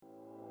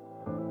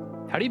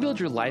How do you build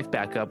your life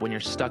back up when you're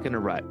stuck in a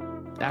rut?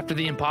 After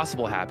the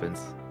impossible happens,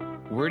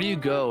 where do you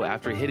go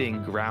after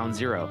hitting ground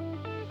zero?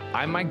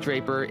 I'm Mike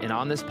Draper, and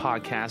on this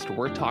podcast,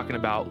 we're talking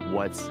about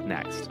what's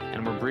next,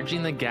 and we're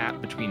bridging the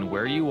gap between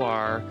where you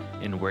are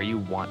and where you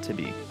want to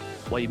be.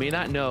 While you may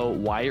not know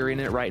why you're in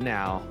it right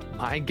now,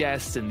 my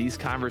guests in these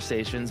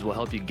conversations will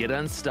help you get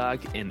unstuck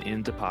and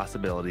into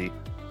possibility.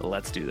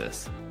 Let's do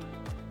this.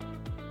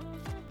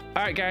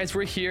 All right, guys,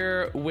 we're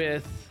here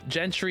with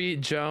Gentry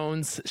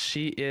Jones.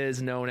 She is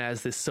known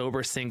as the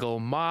Sober Single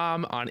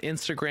Mom on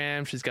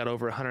Instagram. She's got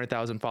over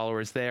 100,000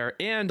 followers there.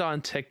 And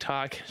on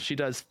TikTok, she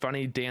does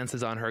funny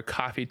dances on her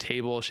coffee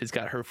table. She's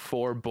got her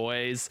 4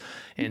 boys,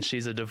 and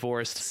she's a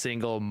divorced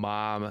single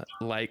mom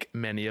like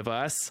many of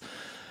us.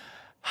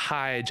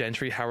 Hi,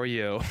 Gentry. How are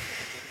you?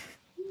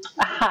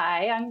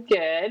 Hi, I'm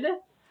good.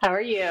 How are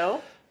you?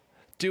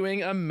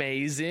 Doing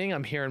amazing.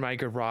 I'm here in my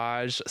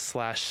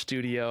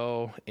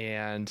garage/studio,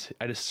 and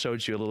I just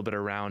showed you a little bit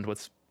around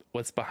what's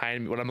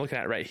behind me, what I'm looking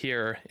at right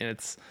here. And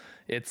it's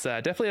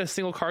definitely a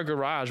single car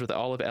garage with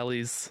all of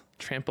Ellie's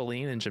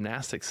trampoline and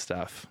gymnastics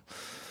stuff.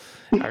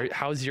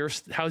 How's your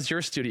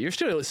studio? Your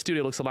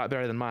studio looks a lot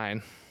better than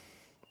mine.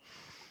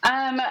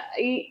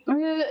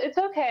 It's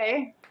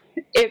okay.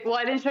 Well,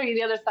 I didn't show you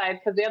the other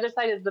side because the other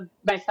side is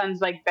my son's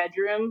like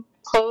bedroom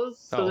clothes.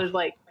 So there's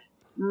like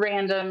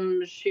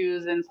random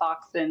shoes and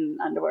socks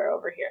and underwear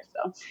over here.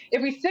 So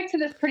if we stick to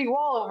this pretty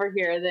wall over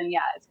here, then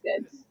yeah, it's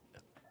good.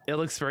 It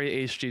looks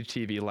very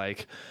HGTV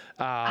like.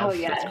 Oh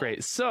yeah, that's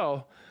great.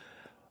 So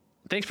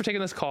thanks for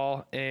taking this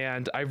call,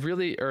 and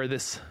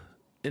this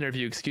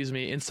interview, excuse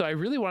me. And so I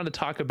really wanted to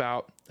talk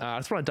about. I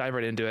just want to dive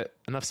right into it.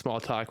 Enough small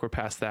talk. We're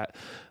past that.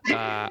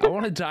 I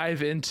want to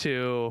dive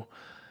into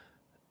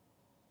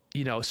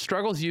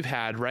struggles you've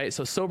had, right?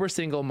 So sober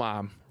single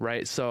mom,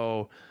 right?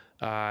 So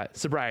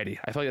sobriety.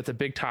 I feel like that's a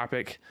big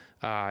topic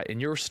in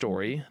your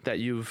story that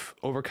you've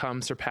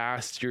overcome,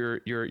 surpassed.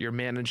 You're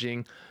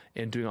managing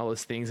and doing all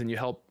those things, and you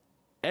help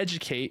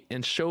educate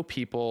and show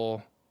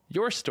people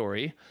your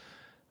story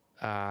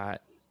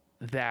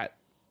that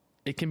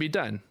it can be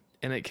done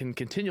and it can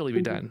continually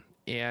be done.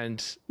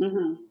 And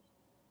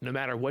no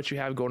matter what you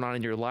have going on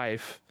in your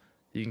life,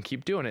 you can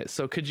keep doing it.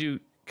 So could you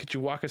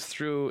walk us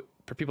through,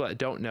 for people that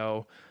don't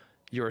know,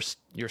 your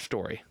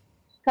story?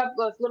 A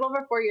little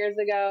over 4 years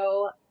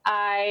ago,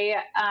 I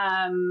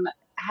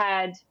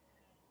had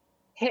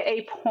hit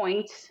a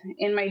point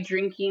in my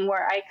drinking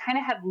where I kind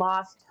of had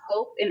lost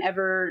hope in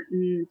ever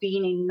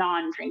being a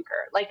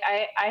non-drinker. Like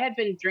I had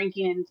been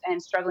drinking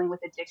and struggling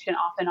with addiction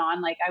off and on.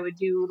 Like I would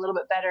do a little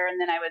bit better and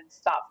then I would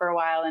stop for a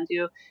while and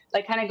do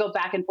like kind of go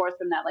back and forth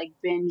from that like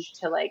binge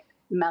to like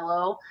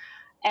mellow.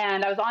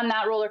 And I was on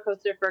that roller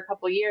coaster for a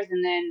couple of years.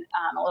 And then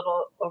a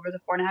little over the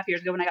 4.5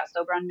 years ago when I got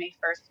sober on May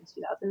 1st in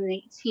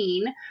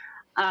 2018,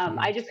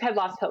 I just had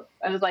lost hope.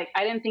 I was like,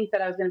 I didn't think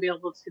that I was going to be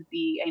able to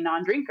be a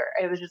non-drinker.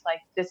 It was just like,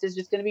 this is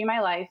just going to be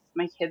my life.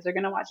 My kids are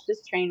going to watch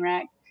this train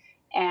wreck.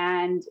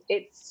 And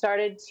it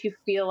started to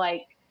feel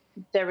like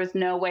there was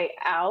no way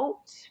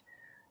out.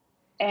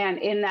 And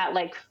in that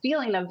like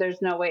feeling of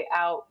there's no way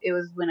out, it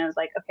was when I was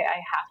like, okay, I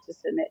have to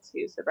submit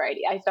to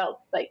sobriety. I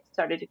felt like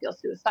started to feel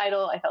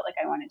suicidal. I felt like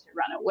I wanted to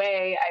run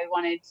away.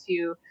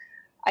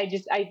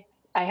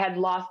 I had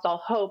lost all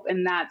hope,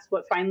 and that's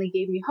what finally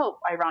gave me hope.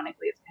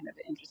 Ironically, it's kind of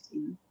an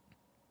interesting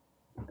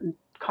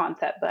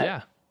concept, but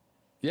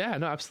yeah,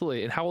 no,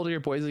 absolutely. And how old are your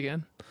boys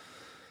again?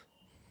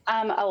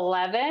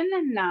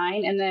 11,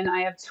 9, and then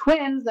I have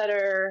twins that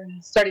are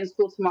starting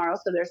school tomorrow,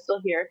 so they're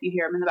still here if you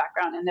hear them in the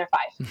background, and they're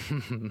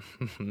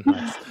 5.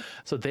 Nice.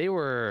 So they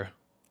were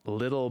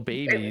little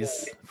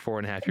babies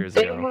 4.5 years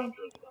ago.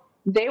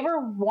 They were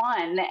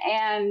 1,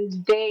 and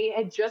they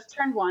had just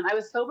turned 1. I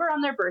was sober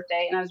on their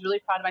birthday, and I was really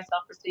proud of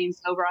myself for staying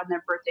sober on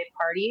their birthday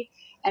party.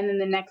 And then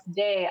the next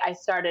day, I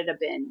started a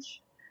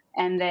binge.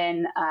 And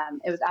then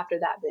it was after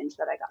that binge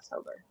that I got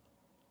sober.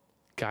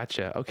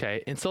 Gotcha.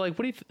 Okay. And so, like,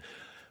 what do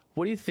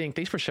you think?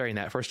 Thanks for sharing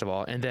that, first of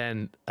all. And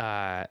then,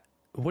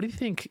 what do you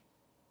think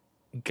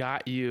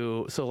got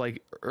you? So,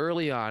 like,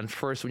 early on,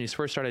 when you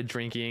first started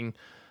drinking,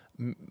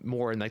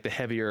 more in like the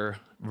heavier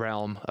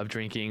realm of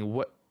drinking,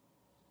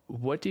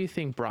 what do you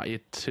think brought you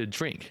to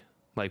drink?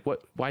 Like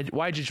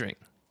why'd you drink?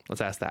 Let's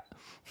ask that.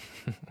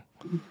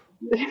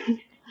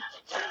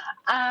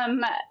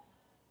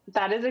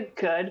 That is a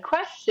good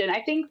question.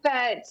 I think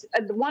that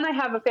I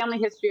have a family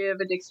history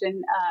of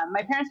addiction.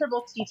 My parents are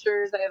both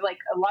teachers. I have like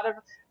a lot of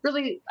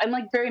I'm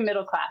like very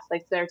middle class.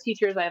 Like they're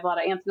teachers. I have a lot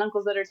of aunts and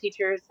uncles that are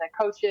teachers, that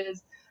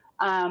coaches.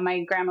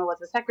 My grandma was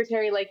a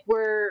secretary. Like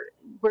we're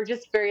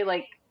just very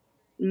like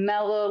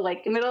mellow,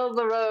 like middle of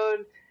the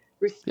road,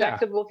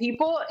 respectable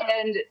people.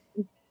 And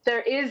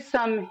there is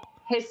some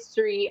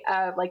history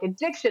of like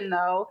addiction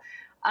though.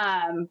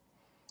 I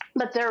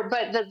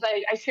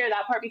share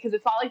that part because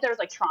it's not like there's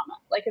like trauma.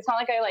 Like, it's not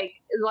like a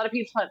lot of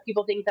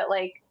people think that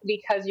like,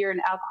 because you're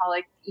an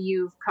alcoholic,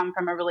 you've come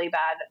from a really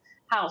bad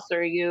house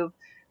or you've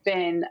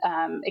been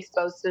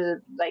exposed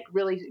to like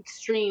really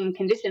extreme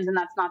conditions. And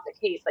that's not the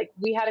case. Like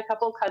we had a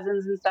couple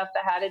cousins and stuff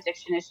that had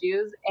addiction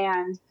issues,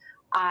 and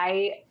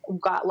I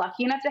got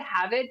lucky enough to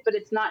have it, but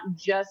it's not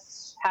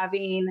just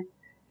having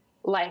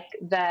like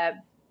the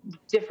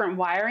different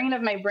wiring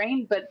of my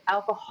brain, but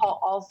alcohol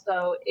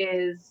also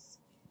is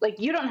like,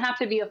 you don't have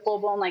to be a full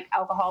blown like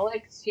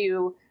alcoholic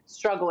to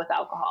struggle with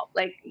alcohol.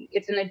 Like,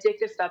 it's an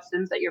addictive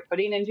substance that you're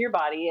putting into your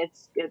body.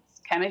 It's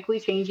chemically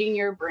changing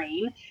your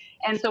brain.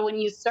 And so when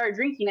you start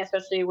drinking,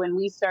 especially when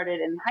we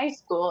started in high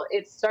school,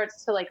 it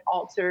starts to like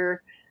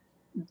alter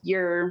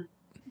your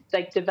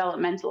like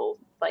developmental,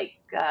 like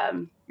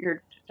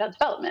your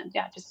development.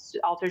 Yeah, just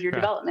alters your Yeah.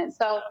 development.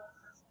 So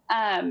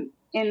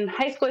in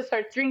high school, I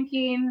started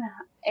drinking,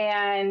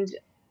 and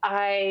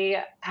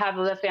I have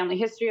a family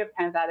history of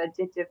kind of that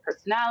addictive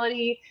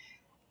personality.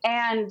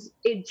 And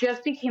it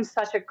just became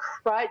such a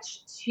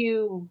crutch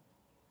to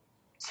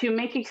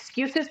make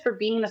excuses for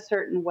being a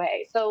certain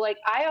way. So like,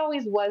 I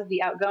always was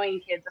the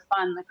outgoing kid, the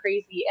fun, the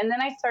crazy, and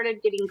then I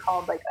started getting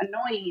called like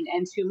annoying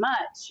and too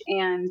much,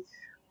 and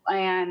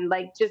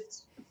like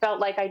just felt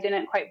like I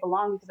didn't quite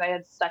belong because I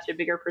had such a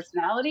bigger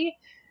personality.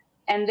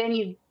 And then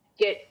you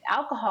get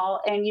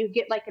alcohol and you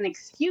get like an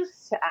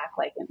excuse to act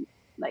like an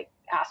like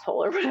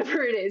asshole or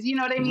whatever it is. You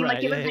know what I mean? Right.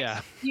 Like, it was an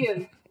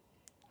excuse.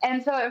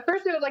 And so at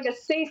first it was like a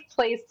safe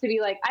place to be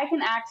like, I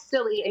can act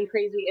silly and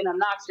crazy and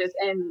obnoxious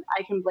and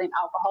I can blame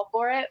alcohol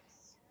for it.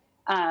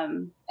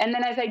 And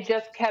then as I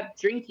just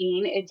kept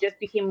drinking, it just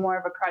became more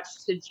of a crutch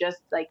to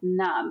just like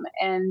numb.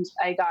 And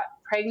I got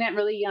pregnant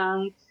really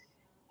young,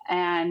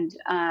 and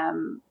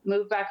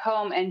moved back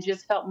home, and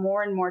just felt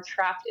more and more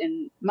trapped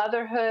in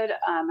motherhood.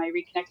 I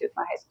reconnected with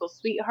my high school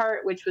sweetheart,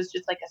 which was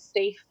just like a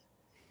safe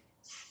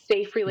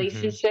Mm-hmm.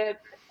 relationship.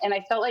 And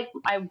I felt like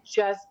I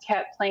just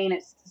kept playing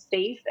it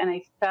safe, and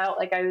I felt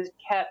like I was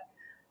kept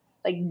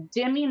like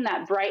dimming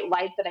that bright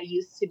light that I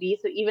used to be.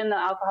 So even though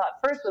alcohol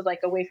at first was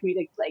like a way for me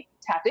to like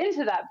tap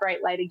into that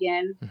bright light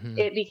again, Mm-hmm.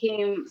 it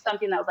became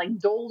something that was like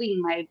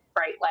dulling my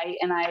bright light,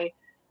 and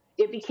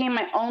it became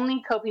my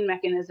only coping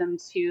mechanism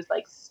to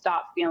like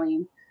stop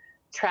feeling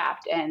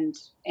trapped and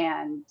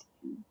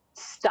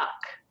stuck.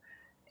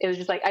 It was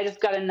just like, I just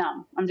got to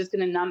numb. I'm just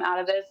going to numb out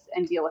of this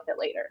and deal with it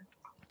later.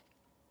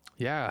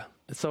 Yeah.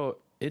 So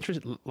a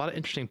lot of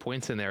interesting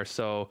points in there.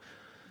 So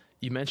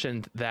you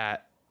mentioned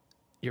that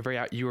you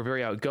were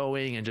very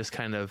outgoing and just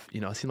kind of,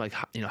 seemed like,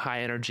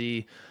 high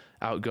energy,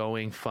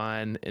 outgoing,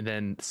 fun. And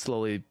then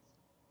slowly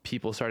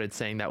people started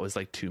saying that was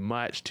like too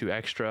much, too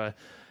extra.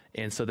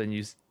 And so then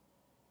you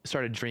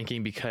started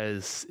drinking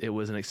because it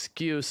was an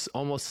excuse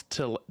almost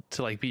to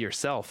like be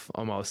yourself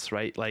almost,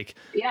 right? Like,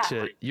 Yeah.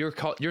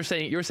 you're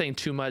saying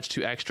too much,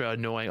 too extra,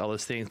 annoying, all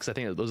those things, because I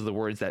think those are the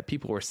words that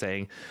people were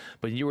saying,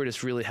 but you were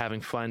just really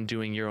having fun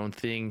doing your own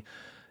thing,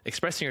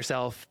 expressing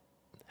yourself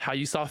how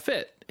you saw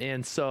fit.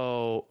 And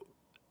so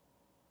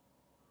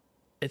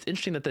it's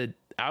interesting that the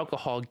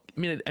alcohol, I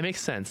mean, it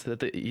makes sense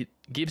that it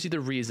gives you the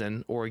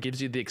reason, or it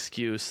gives you the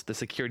excuse, the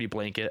security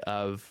blanket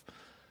of,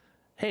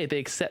 hey, they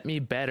accept me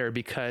better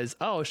because,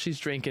 oh, she's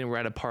drinking, we're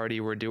at a party,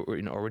 or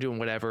we're doing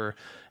whatever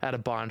at a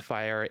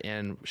bonfire,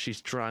 and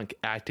she's drunk,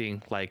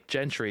 acting like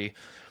Gentry.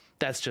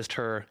 That's just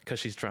her because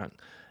she's drunk.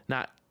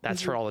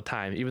 That's her all the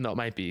time, even though it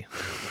might be.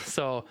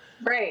 So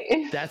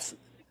right. that's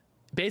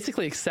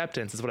basically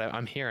acceptance is what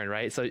I'm hearing,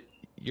 right? So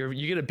you're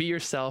gonna be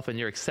yourself, and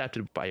you're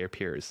accepted by your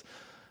peers.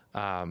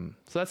 So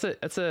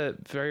that's a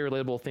very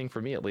relatable thing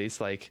for me, at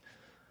least. Like,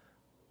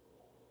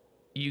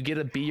 you get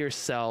to be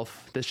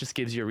yourself. This just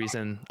gives you a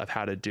reason of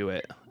how to do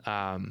it.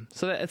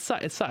 So that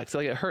it sucks.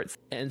 Like, it hurts.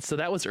 And so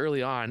that was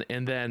early on.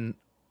 And then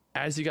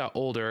as you got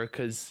older,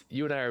 cause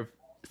you and I are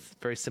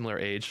very similar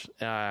age.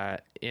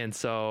 And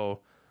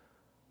so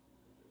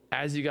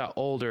as you got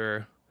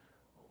older,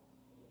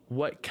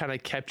 what kind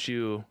of kept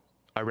you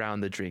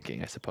around the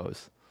drinking, I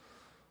suppose?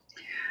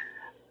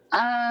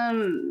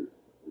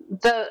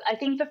 I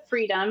think the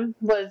freedom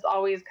was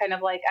always kind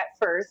of like, at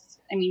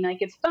first, I mean, like,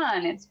 it's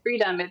fun, it's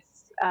freedom,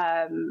 it's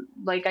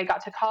like, I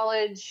got to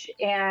college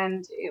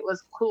and it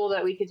was cool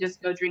that we could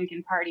just go drink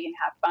and party and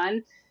have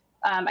fun.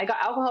 I got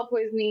alcohol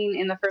poisoning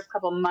in the first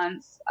couple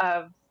months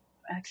of,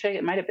 actually,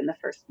 it might have been the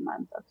first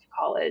month of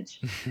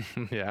college.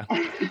 Yeah.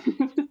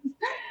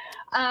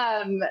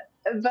 um,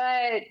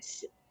 but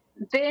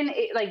then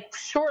like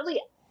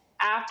shortly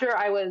after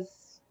I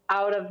was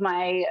out of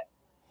my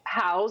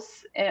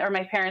house, or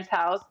my parents'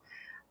 house,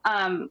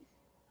 um,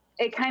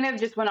 it kind of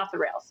just went off the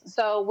rails.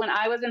 So when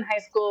I was in high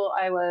school,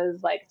 I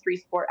was like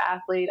 3-sport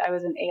athlete. I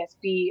was in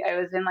ASB. I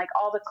was in like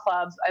all the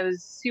clubs. I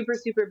was super,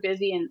 super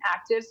busy and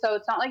active. So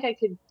it's not like I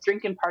could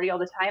drink and party all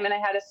the time. And I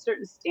had a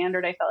certain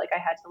standard I felt like I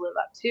had to live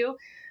up to.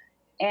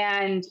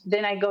 And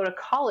then I go to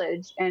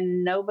college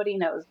and nobody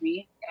knows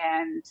me,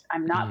 and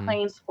I'm not Mm.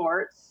 playing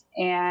sports.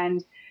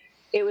 And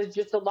it was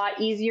just a lot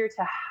easier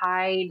to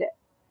hide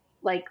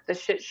like the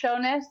shit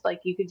showness.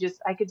 Like,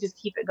 I could just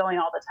keep it going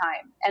all the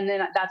time. And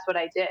then that's what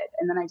I did.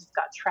 And then I just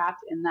got trapped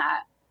in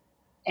that.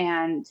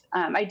 And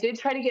I did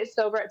try to get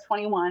sober at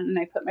 21, and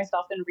I put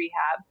myself in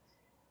rehab.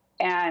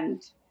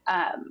 And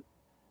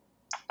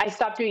I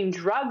stopped doing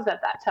drugs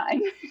at that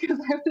time because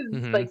I was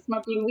Mm-hmm. like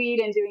smoking weed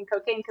and doing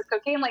cocaine, because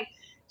cocaine like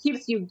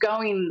keeps you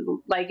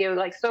going. Like it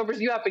like sobers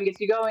you up and gets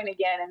you going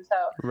again. And so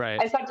Right.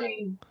 I stopped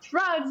doing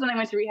drugs when I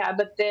went to rehab.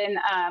 But then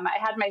I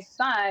had my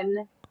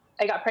son.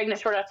 I got pregnant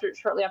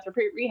shortly after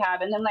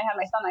rehab, and then when I had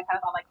my son, I kind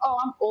of thought like, oh,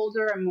 I'm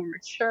older, I'm more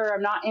mature,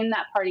 I'm not in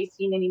that party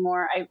scene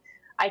anymore.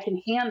 I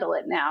can handle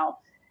it now,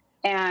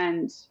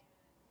 and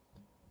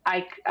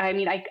I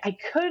mean, I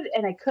could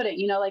and I couldn't,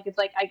 like it's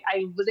like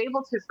I was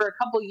able to for a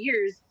couple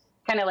years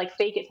kind of like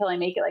fake it till I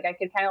make it. Like I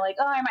could kind of like,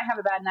 oh, I might have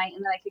a bad night,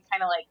 and then I could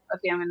kind of like,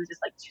 okay, I'm gonna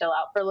just like chill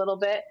out for a little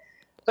bit.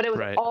 But it was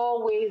Right.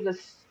 always a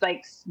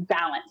like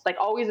balance, like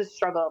always a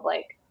struggle of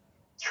like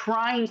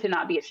trying to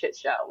not be a shit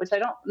show, which I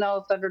don't know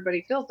if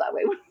everybody feels that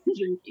way when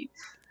drinking.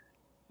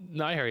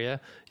 No, I hear you.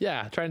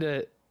 Yeah, trying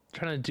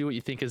to do what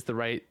you think is the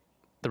right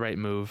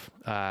move.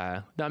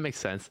 That makes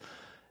sense.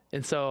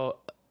 And so,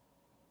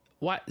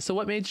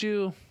 what made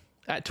you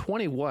at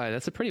 21?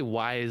 That's a pretty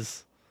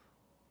wise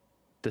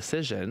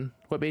decision.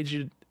 What made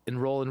you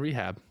enroll in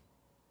rehab?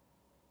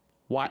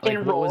 Why? Like,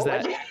 Enroll, what was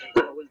that?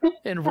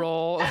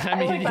 Enroll. I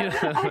mean,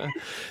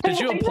 did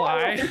you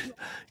apply?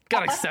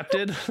 Got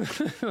accepted?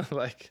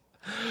 Like,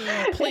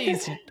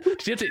 please. Do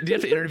you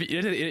have to interview?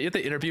 You have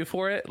to interview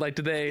for it. Like,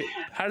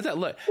 how does that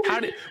look?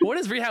 What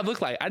does rehab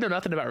look like? I know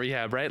nothing about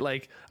rehab, right?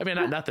 Like, I mean,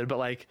 not nothing, but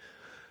like,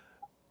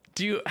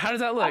 how does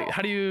that look?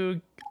 How do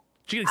you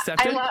get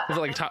accepted? Is it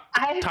like top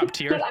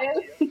tier?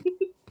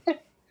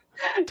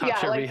 Top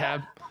tier like,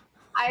 rehab.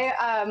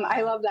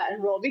 I love that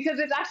enroll because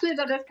it's actually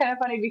that's kind of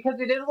funny because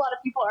it is a lot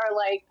of people are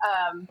like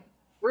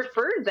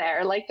referred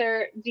there like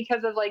they're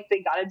because of like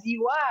they got a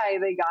DUI,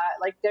 they got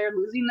like they're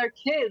losing their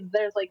kids.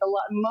 There's like a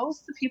lot.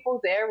 Most of the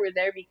people there were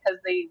there because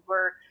they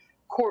were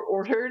court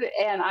ordered,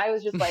 and I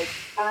was just like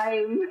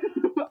I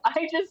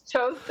just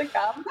chose to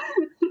come.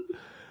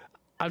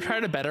 I'm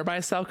trying to better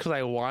myself because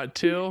I want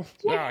to.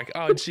 They're like,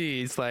 oh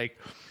geez, like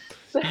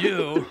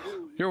you're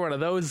one of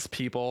those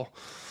people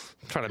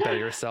trying to better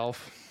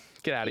yourself.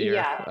 Get out of here.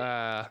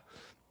 Yeah.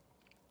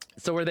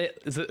 So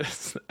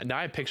now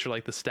I picture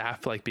like the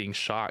staff like being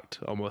shocked,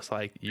 almost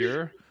like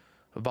you're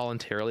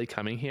voluntarily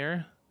coming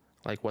here.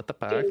 Like, what the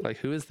fuck? Like,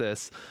 who is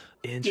this?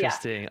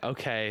 Interesting. Yeah.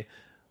 Okay.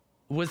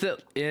 Was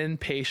it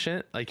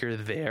inpatient? Like you're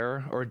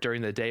there or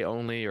during the day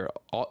only or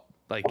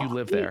like you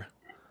live there?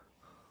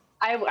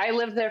 I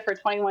lived there for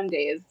 21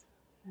 days.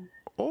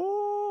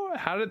 Oh,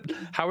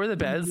 how were the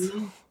beds?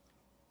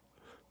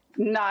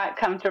 Not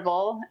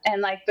comfortable.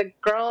 And like the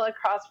girl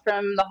across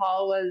from the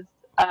hall was,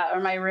 or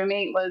my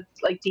roommate was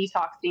like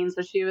detoxing.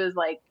 So she was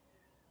like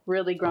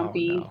really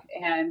grumpy. Oh, no.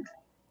 And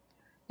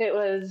it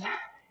was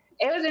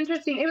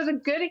interesting. It was a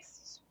good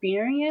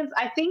experience.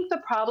 I think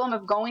the problem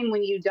of going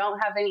when you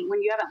haven't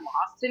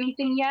lost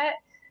anything yet,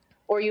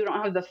 or you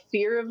don't have the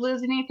fear of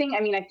losing anything.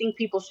 I mean, I think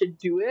people should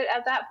do it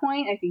at that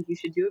point. I think you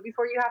should do it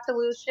before you have to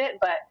lose shit.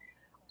 But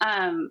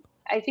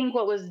I think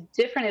what was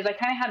different is I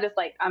kind of had this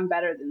like I'm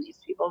better than these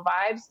people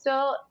vibe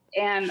still,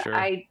 and sure.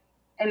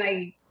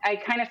 I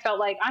kind of felt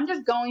like I'm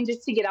just going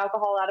just to get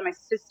alcohol out of my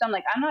system.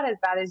 Like I'm not as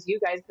bad as you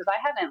guys because I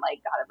haven't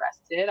like got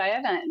arrested. I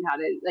haven't had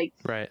it like.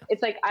 Right.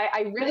 It's like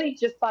I really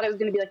just thought it was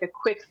going to be like a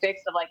quick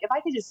fix of like if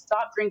I could just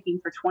stop drinking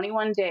for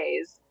 21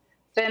 days,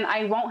 then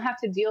I won't have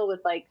to deal with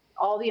like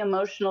all the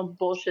emotional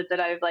bullshit that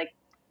I've like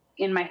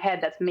in my head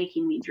that's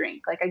making me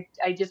drink. Like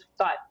I just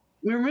thought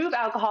remove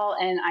alcohol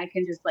and I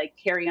can just like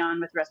carry on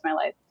with the rest of my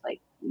life like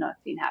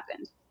nothing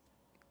happened.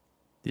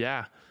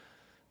 Yeah.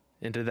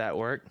 And did that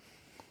work?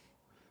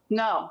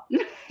 No.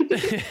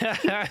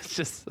 It's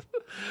just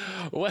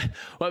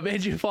what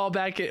made you fall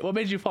back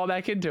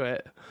into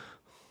it?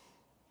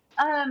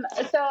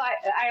 So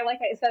I like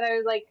I said I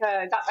was like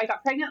I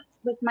got pregnant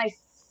with my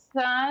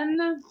son.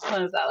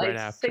 When was that? Like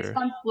right 6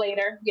 months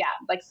later. Yeah,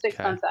 like 6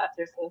 months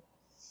after. So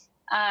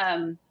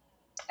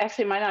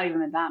actually might not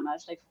even been that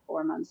much, like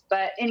 4 months.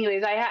 But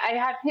anyways, I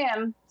have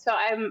him. So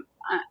and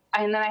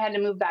then I had to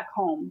move back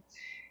home.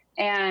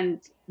 And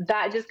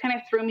that just kind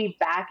of threw me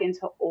back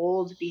into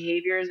old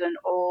behaviors and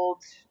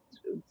old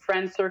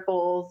friend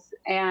circles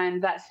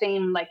and that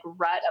same like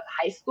rut of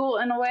high school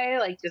in a way,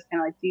 like just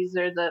kind of like these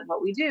are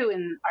what we do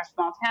in our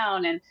small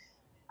town. And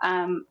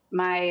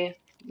my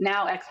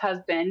now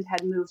ex-husband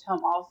had moved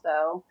home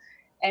also.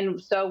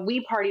 And so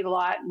we partied a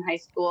lot in high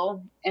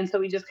school. And so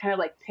we just kind of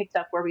like picked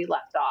up where we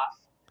left off.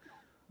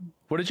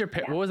 What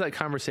was that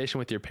conversation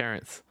with your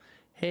parents?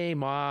 Hey,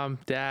 Mom,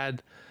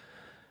 Dad,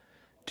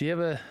 do you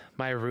have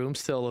my room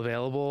still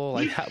available?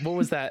 Like, what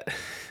was that?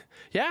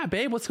 Yeah,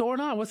 babe, what's going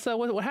on? What's are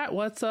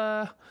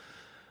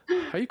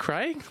you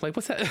crying? Like,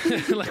 what's that?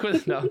 Like,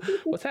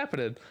 what's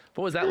happening?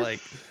 What was that like?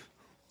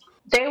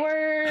 They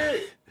were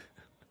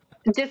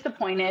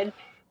disappointed.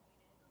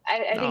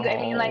 I think, I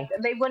mean, like,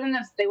 they wouldn't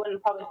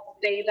probably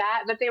say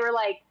that, but they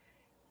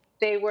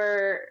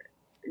were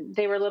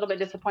a little bit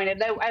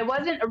disappointed.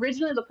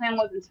 Originally the plan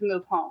wasn't to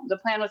move home. The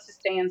plan was to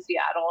stay in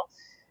Seattle.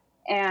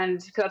 And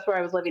because that's where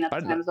I was living at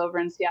the time, I was over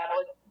in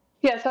Seattle.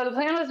 Yeah, so the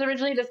plan was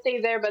originally to stay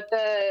there, but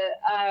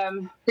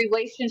the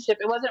relationship,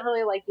 it wasn't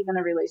really like even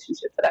a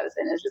relationship that I was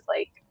in. It was just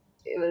like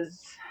it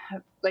was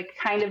like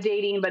kind of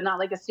dating, but not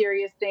like a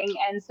serious thing.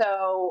 And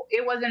so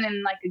it wasn't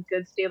in like a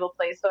good, stable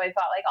place. So I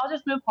thought like, I'll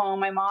just move home.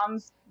 My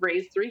mom's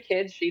raised 3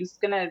 kids. She's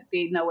going to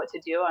know what to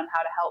do on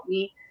how to help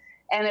me.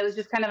 And it was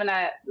just kind of an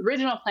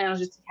original plan was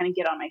just to kind of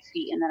get on my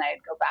feet. And then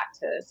I'd go back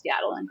to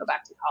Seattle and go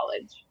back to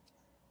college.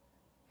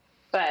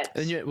 But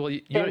and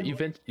you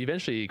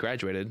eventually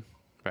graduated,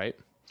 right?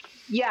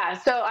 Yeah.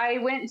 So I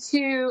went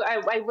to,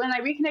 when I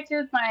reconnected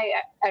with my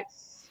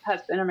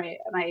ex-husband or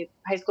my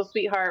high school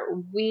sweetheart,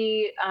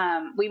 we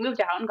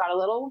moved out and got a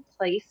little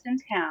place in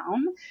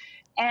town.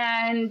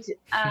 And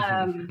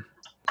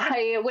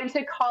I went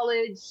to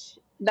college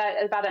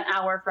that about an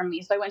hour from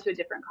me. So I went to a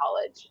different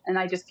college and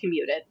I just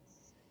commuted.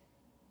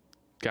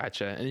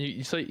 Gotcha.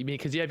 And so you mean,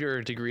 cause you have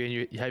your degree and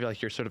you have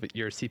like your sort of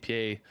your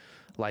CPA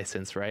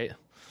license, right?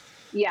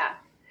 Yeah.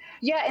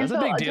 Yeah. And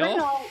that's a big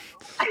deal.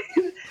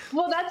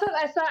 Well, that's what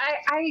I thought.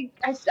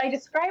 I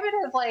describe it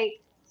as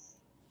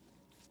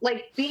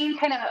like being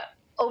kind of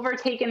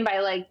overtaken by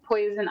like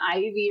poison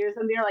ivy or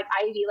something, or like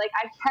ivy. Like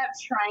I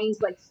kept trying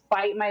to like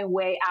fight my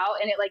way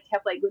out, and it like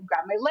kept like would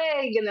grab my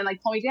leg and then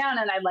like pull me down,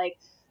 and I'd like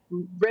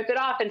rip it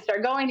off and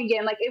start going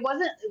again. Like it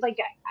wasn't like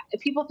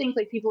people think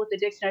like people with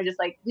addiction are just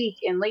like weak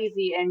and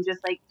lazy and just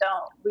like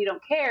we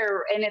don't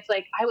care. And it's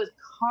like I was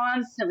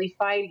constantly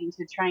fighting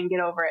to try and get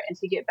over it and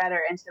to get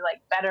better and to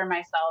like better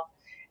myself,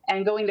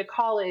 and going to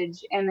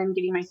college and then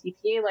getting my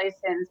CPA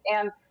license.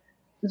 And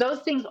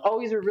those things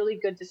always were really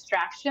good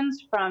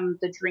distractions from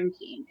the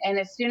drinking. And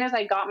as soon as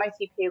I got my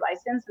CPA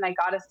license and I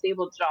got a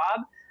stable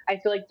job, I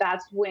feel like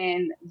that's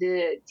when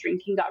the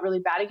drinking got really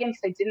bad again,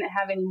 because I didn't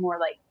have any more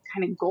like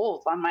kind of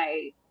goals on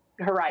my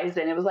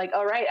horizon. It was like,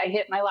 all right, I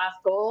hit my last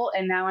goal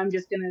and now I'm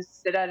just going to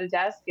sit at a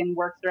desk and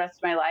work the rest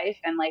of my life.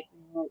 And like,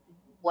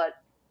 what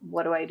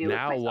do I do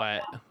now? With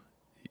what?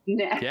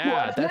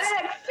 Yeah, what's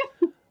next?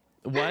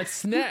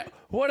 What's next?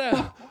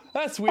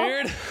 That's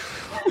weird.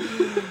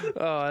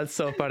 Oh, that's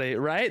so funny,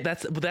 right?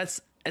 That's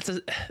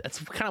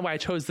kind of why I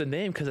chose the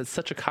name, because it's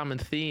such a common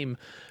theme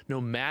no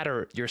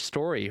matter your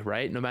story,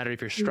 right? No matter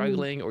if you're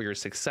struggling or you're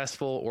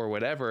successful or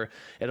whatever,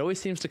 it always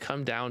seems to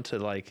come down to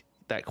like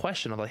that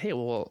question of like, hey,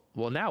 well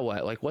now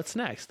what? Like, what's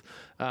next?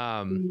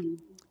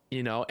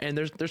 You know, and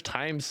there's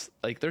times,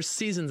 like there's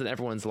seasons in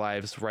everyone's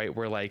lives, right,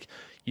 where like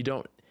you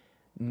don't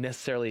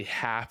necessarily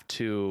have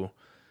to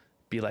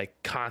be like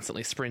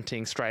constantly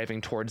sprinting,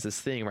 striving towards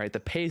this thing, right? The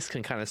pace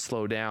can kind of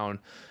slow down.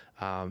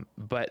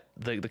 But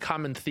the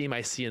common theme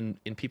I see in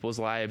people's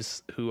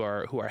lives who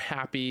are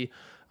happy,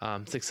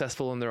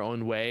 successful in their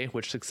own way,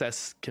 which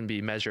success can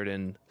be measured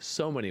in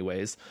so many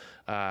ways.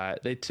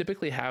 They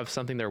typically have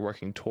something they're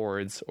working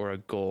towards, or a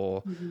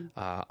goal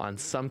on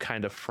some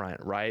kind of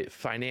front, right?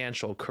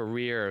 Financial,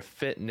 career,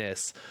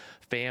 fitness,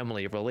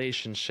 family,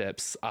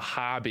 relationships, a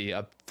hobby,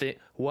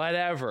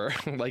 whatever,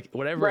 like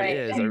whatever right.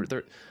 it is,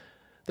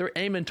 they're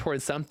aiming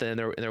towards something,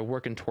 and they're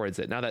working towards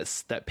it. Now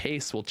that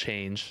pace will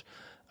change,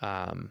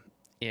 and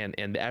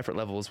the effort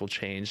levels will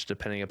change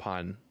depending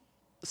upon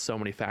so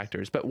many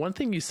factors. But one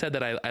thing you said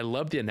that I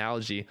love the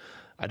analogy,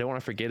 I don't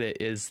want to forget it,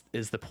 is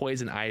the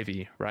poison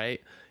ivy,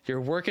 right?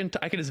 You're working,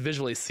 I can just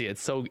visually see it.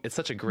 So it's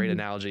such a great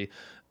analogy.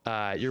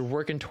 You're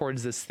working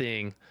towards this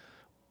thing,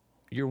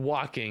 you're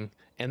walking,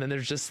 and then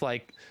there's just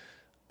like,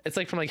 it's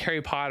like from like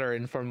Harry Potter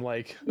and from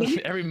like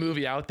every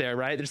movie out there,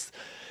 right? There's,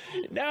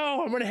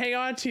 no, I'm going to hang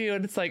on to you.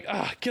 And it's like,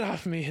 oh, get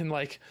off me. And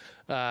like,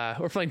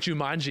 or from like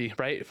Jumanji,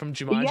 right? From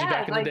Jumanji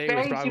back in the day. It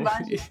was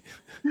probably,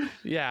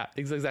 yeah,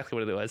 exactly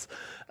what it was.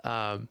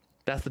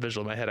 That's the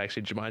visual in my head,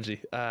 actually, Jumanji.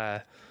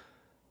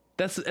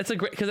 It's a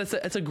great, because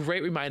it's a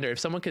great reminder.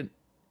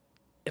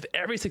 If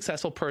every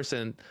successful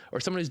person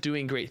or someone who's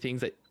doing great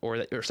things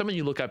or someone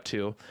you look up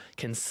to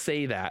can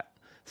say that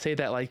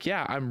like,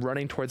 yeah, I'm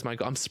running towards my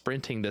goal. I'm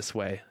sprinting this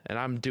way and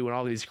I'm doing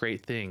all these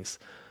great things.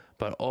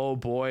 But oh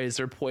boy, is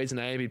there poison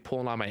ivy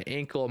pulling on my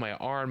ankle, my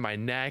arm, my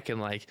neck,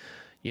 and like,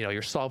 you know,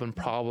 you're solving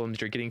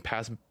problems, you're getting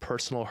past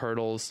personal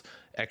hurdles,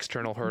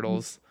 external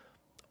hurdles,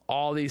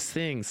 all these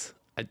things.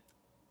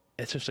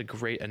 It's just a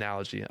great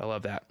analogy. I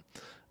love that.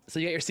 So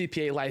you got your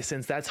CPA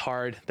license. That's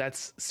hard.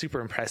 That's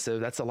super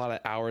impressive. That's a lot of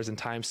hours and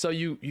time. So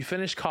you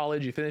finish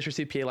college, you finish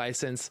your CPA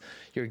license,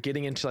 you're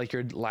getting into like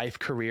your life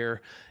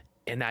career,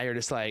 and now you're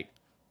just like,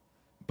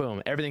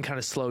 boom, everything kind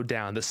of slowed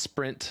down. The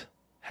sprint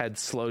had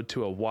slowed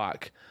to a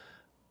walk.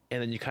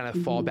 And then you kind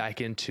of fall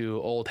back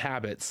into old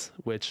habits,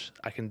 which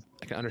I can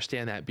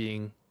understand that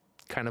being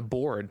kind of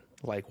bored.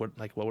 Like what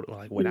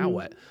now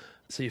what?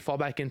 So you fall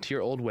back into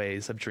your old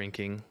ways of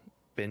drinking,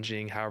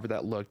 binging, however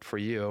that looked for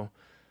you.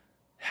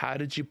 How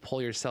did you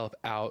pull yourself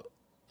out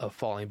of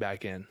falling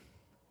back in?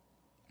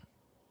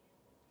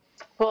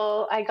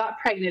 Well, I got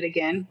pregnant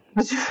again.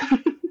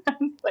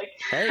 Like,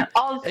 hey,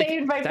 all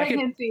saved by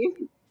pregnancy.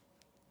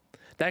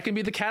 That can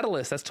be the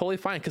catalyst. That's totally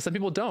fine, because some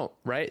people don't,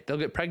 right? They'll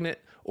get pregnant,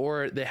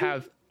 or they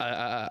have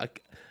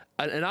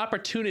an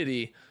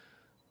opportunity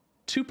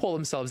to pull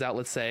themselves out,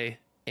 let's say,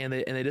 and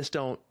they just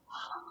don't,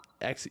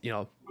 they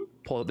don't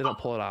pull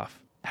it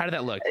off. How did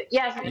that look?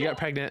 Yes, you got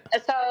pregnant.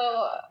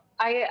 So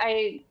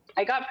I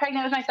got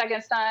pregnant with my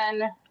second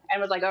son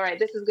and was like, all right,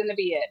 this is going to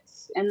be it.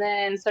 And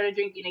then started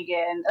drinking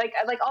again.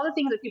 Like all the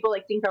things that people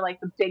like think are like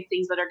the big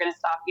things that are going to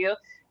stop you.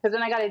 Cause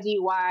then I got a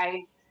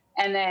DUI,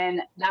 and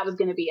then that was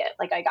going to be it.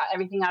 Like I got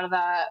everything out of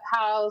the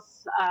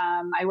house.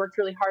 I worked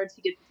really hard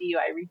to get the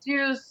DUI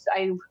reduced.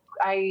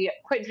 I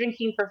quit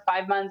drinking for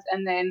 5 months,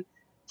 and then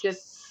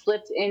just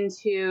slipped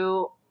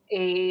into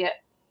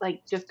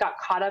just got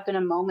caught up in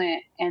a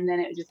moment, and then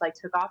it just like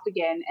took off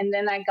again. And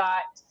then I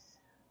got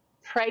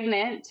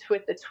pregnant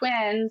with the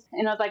twins,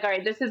 and I was like, all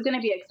right, this is going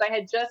to be it. Cause I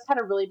had just had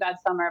a really bad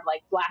summer of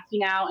like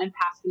blacking out and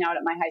passing out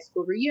at my high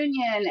school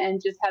reunion,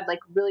 and just had like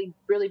really,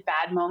 really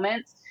bad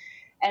moments.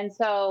 And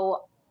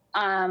so,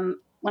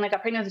 when I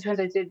got pregnant with the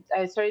twins,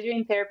 I started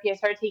doing therapy. I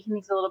started taking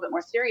things a little bit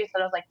more serious.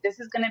 And I was like,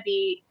 this is going to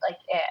be like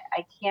it.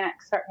 I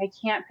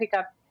can't pick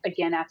up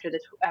again after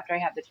I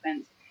have the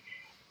twins.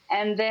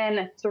 And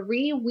then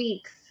 3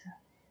 weeks,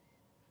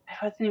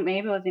 maybe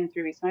it wasn't even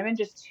 3 weeks, maybe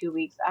just 2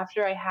 weeks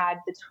after I had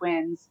the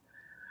twins,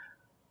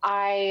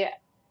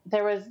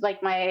 there was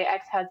like my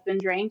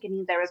ex-husband drank,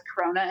 and there was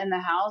Corona in the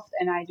house,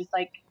 and I just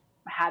like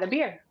had a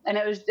beer, and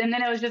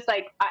then it was just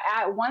like,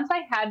 once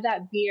I had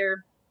that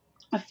beer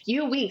a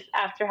few weeks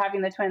after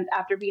having the twins,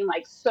 after being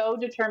like so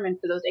determined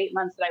for those 8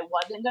 months that I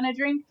wasn't going to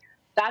drink,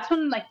 that's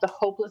when like the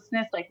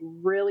hopelessness like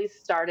really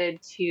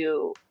started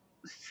to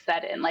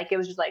set in. Like it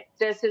was just like,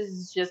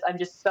 I'm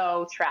just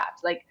so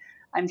trapped. Like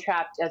I'm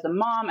trapped as a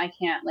mom. I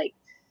can't like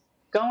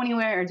go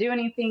anywhere or do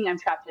anything. I'm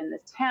trapped in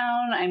this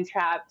town. I'm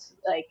trapped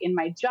like in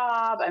my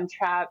job. I'm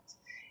trapped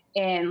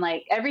in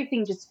like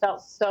everything just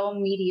felt so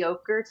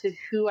mediocre to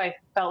who I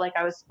felt like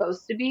I was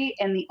supposed to be.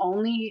 And the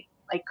only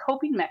like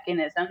coping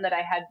mechanism that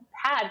I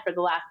had for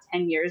the last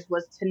 10 years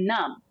was to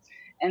numb.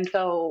 And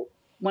so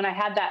when I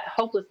had that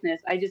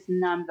hopelessness, I just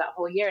numbed that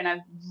whole year. And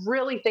I'm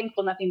really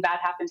thankful nothing bad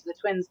happened to the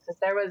twins, because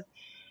there was,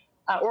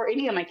 or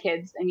any of my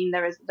kids. I mean,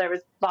 there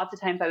was lots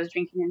of times I was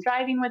drinking and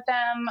driving with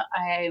them.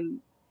 I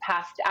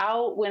passed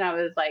out when I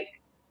was like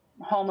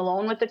home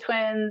alone with the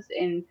twins,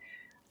 and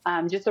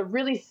just a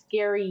really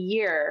scary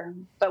year.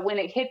 But when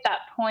it hit that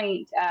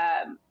point,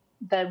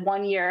 the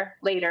 1 year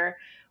later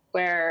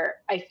where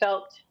I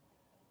felt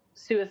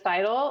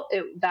suicidal,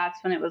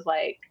 that's when it was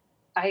like,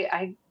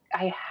 I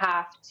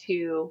have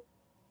to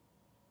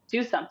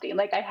do something.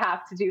 Like I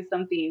have to do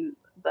something.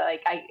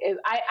 Like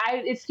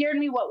it scared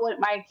me what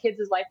my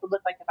kids' life would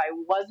look like if I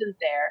wasn't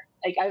there.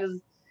 Like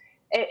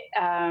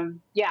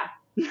yeah.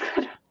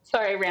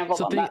 Sorry, I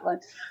rambled on that one.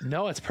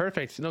 No, it's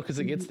perfect. No, because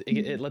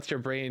it lets your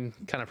brain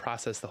kind of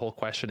process the whole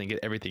question and get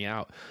everything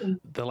out. Mm-hmm.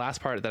 The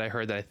last part that I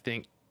heard that I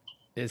think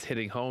is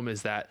hitting home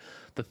is that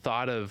the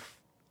thought of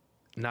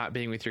not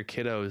being with your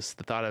kiddos,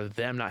 the thought of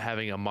them not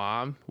having a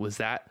mom, was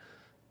that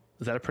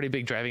a pretty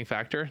big driving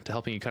factor to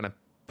helping you kind of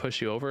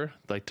push you over,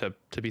 like to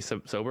be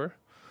sober?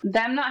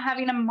 Them not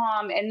having a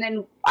mom, and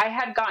then I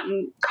had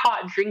gotten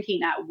caught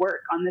drinking at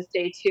work on this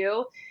day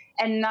too,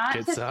 and not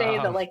to say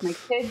that like my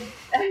kids,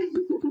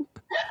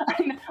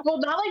 well,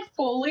 not like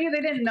fully.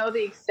 They didn't know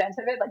the extent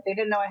of it. Like they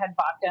didn't know I had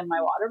vodka in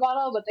my water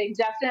bottle, but they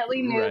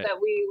definitely knew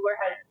that we were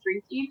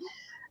drinking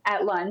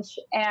at lunch.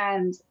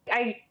 And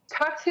I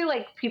talked to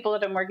like people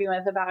that I'm working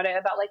with about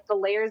like the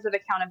layers of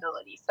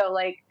accountability. So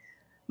like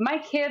my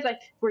kids like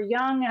were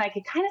young, and I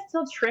could kind of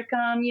still trick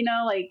them, you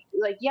know, like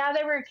yeah,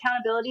 they were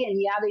accountability,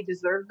 and yeah, they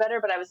deserved better,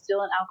 but I was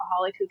still an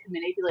alcoholic who could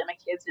manipulate my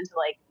kids into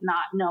like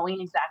not knowing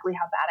exactly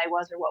how bad I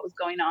was or what was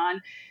going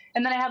on.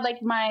 And then I had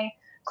like my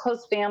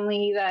close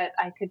family that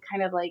I could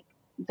kind of like,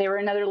 they were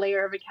another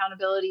layer of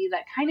accountability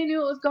that kind of knew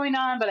what was going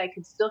on, but I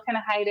could still kind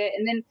of hide it.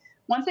 And then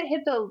once it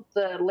hit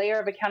the layer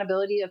of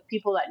accountability of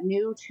people that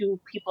knew to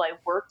people I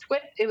worked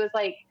with, it was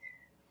like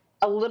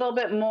a little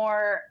bit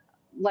more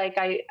like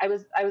I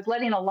was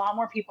letting a lot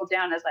more people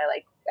down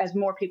as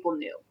more people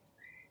knew.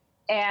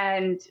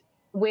 And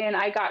when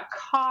I got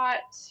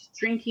caught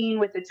drinking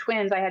with the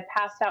twins, I had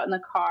passed out in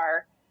the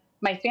car.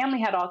 My family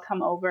had all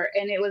come over,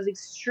 and it was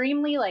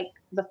extremely like,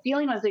 the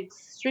feeling was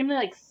extremely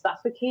like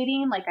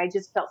suffocating. Like I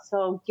just felt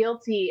so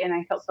guilty, and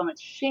I felt so much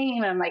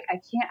shame. And I'm like,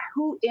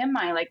 who am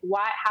I? Like,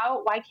 why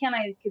can't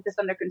I get this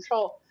under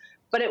control?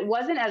 But it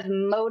wasn't as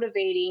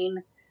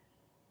motivating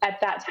at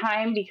that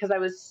time, because I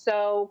was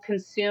so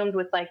consumed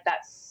with like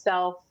that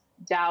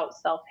self-doubt,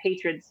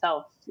 self-hatred,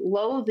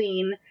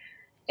 self-loathing,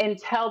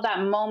 until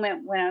that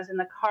moment when I was in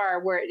the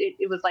car where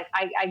it was like,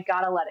 I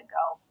gotta let it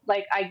go.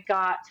 Like I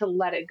got to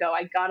let it go.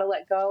 I gotta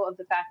let go of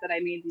the fact that I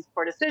made these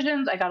poor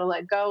decisions. I gotta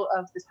let go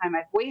of the time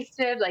I've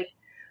wasted. Like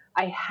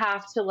I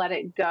have to let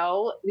it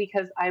go,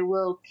 because I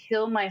will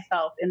kill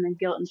myself in the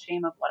guilt and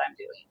shame of what I'm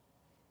doing.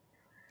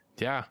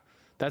 Yeah,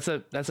 that's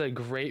a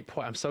great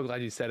point. I'm so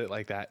glad you said it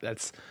like that.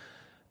 That's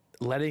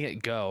letting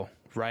it go,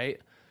 right?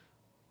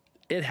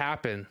 It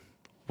happened.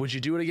 Would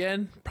you do it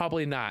again?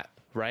 Probably not,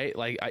 right?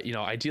 Like,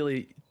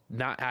 ideally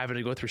not having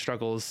to go through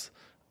struggles.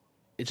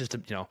 It's just,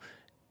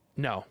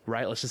 no,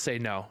 right? Let's just say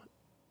no.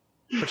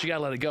 but you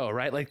gotta let it go,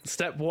 right? Like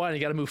step one,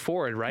 you gotta move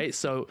forward, right?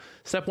 So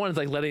step one is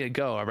like letting it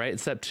go, all right? And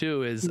step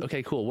two is,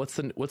 okay, cool. What's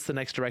the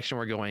next direction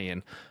we're going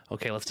in?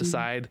 Okay, let's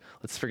decide.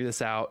 Let's figure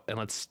this out, and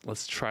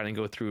let's try and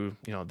go through,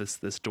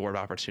 this door of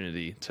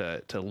opportunity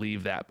to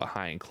leave that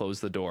behind, close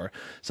the door.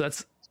 So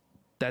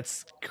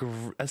that's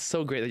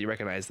so great that you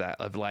recognize that,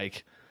 of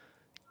like,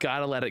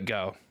 gotta let it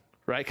go.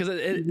 Right.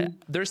 Because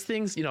there's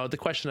things, the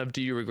question of,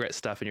 do you regret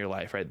stuff in your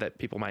life, right? That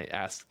people might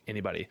ask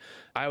anybody.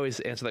 I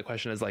always answer that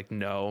question as like,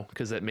 no,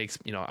 because it makes,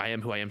 I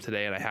am who I am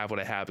today, and I have what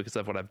I have because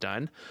of what I've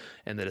done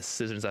and the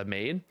decisions I've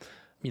made.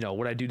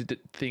 Would I do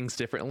things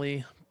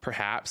differently?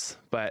 Perhaps.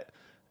 But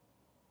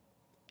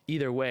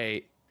either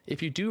way,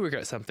 if you do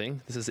regret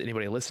something, this is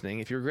anybody listening,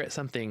 if you regret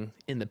something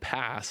in the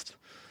past,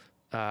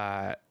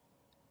 and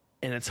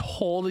it's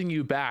holding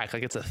you back,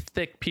 like it's a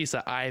thick piece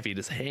of ivy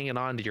just hanging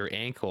on to your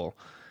ankle,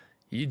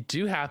 you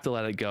do have to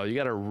let it go. You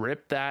got to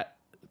rip that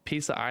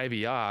piece of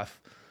ivy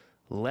off,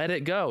 let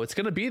it go. It's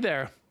going to be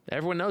there.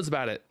 Everyone knows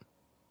about it.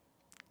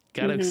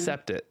 Got to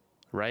accept it,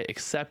 right?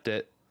 Accept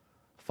it.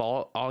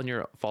 Fall on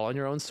your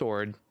own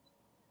sword.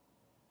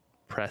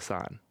 Press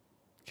on.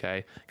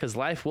 Okay. Because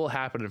life will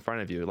happen in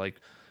front of you. Like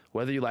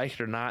whether you like it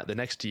or not, the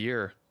next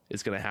year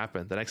is going to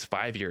happen. The next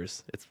 5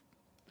 years,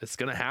 it's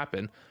going to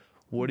happen.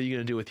 What are you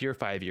going to do with your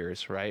 5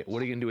 years, right?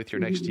 What are you going to do with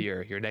your next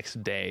year, your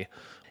next day?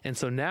 And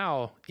so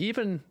now,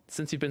 even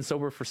since you've been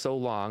sober for so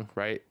long,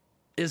 right,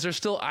 is there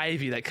still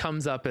ivy that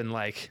comes up and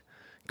like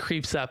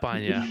creeps up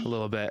on you a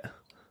little bit?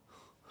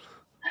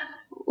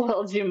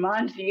 Well,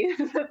 Jumanji.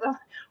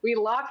 We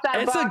locked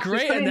that box. We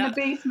put it in the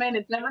basement.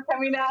 It's never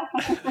coming out.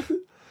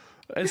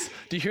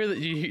 Do you hear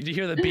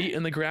the beat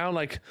in the ground?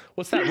 Like,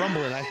 what's that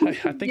rumbling? I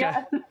think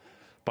yeah.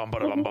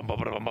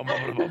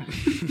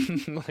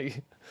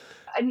 Like,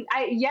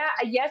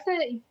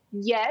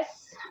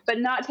 yes, but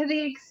not to the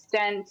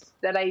extent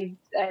that I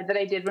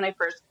did when I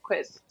first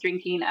quit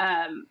drinking.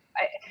 I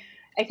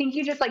think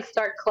you just like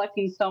start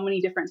collecting so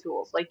many different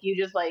tools. Like you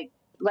just like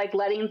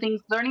learning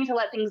to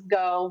let things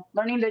go,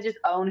 learning to just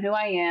own who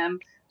I am.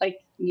 Like,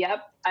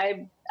 yep,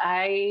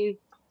 I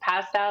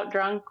passed out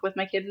drunk with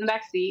my kids in the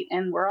back seat,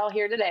 and we're all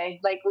here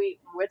today. Like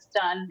it's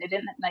done. It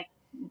didn't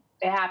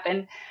it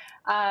happened.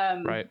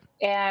 Right.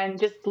 And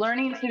just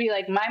learning to be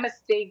like my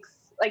mistakes.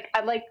 Like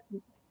I like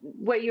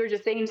what you were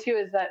just saying too,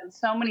 is that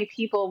so many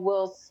people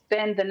will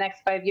spend the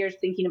next 5 years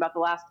thinking about the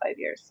last 5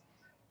 years.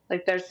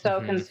 Like they're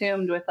so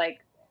consumed with like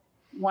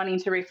wanting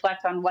to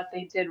reflect on what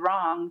they did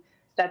wrong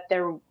that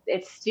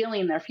it's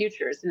stealing their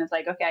futures. And it's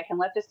like, okay, I can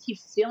let this keep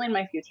stealing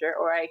my future,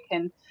 or I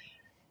can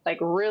like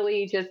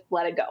really just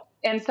let it go.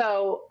 And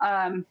so,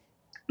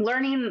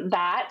 learning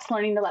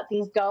to let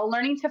things go,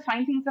 learning to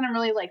find things that I'm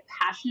really like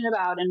passionate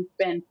about and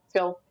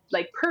feel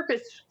like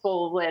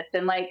purposeful with,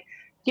 and like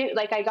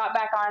I got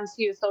back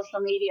onto social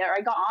media, or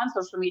I got on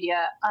social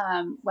media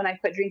when I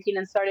quit drinking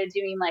and started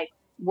doing like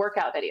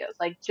workout videos,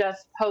 like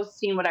just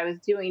posting what I was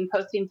doing,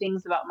 posting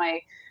things about my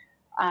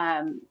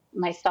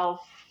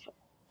myself,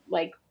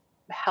 like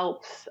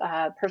helps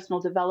personal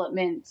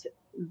development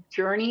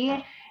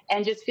journey,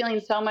 and just feeling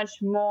so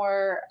much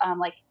more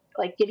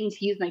like getting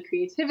to use my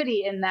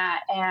creativity in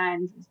that,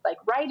 and like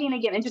writing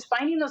again, and just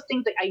finding those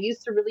things that I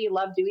used to really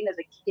love doing as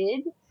a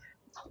kid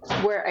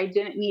where I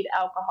didn't need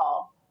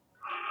alcohol.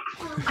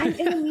 I'm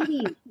in a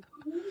meeting.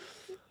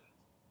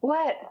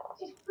 What?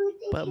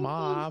 But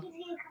Mom.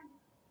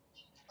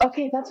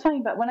 Okay, that's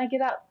fine. But when I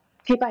get out,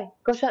 okay, bye.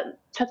 Go shut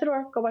the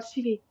door. Go watch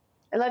TV.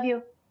 I love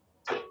you.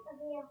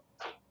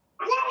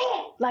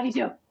 Love you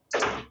too.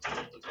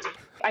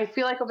 I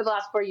feel like over the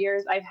last 4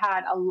 years, I've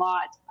had a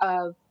lot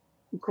of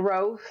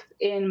growth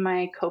in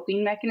my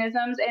coping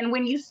mechanisms. And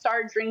when you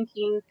start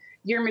drinking,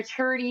 your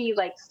maturity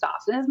like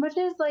stops. And as much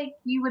as like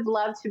you would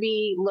love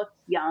to look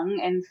young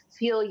and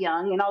feel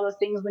young and all those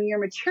things, when your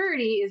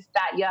maturity is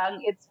that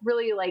young, it's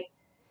really like,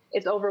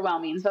 it's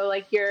overwhelming. So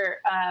like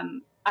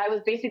I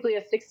was basically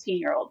a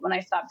 16-year-old when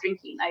I stopped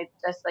drinking. I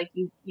just like,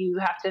 you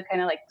have to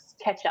kind of like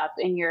catch up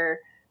in your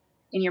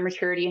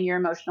maturity and your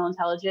emotional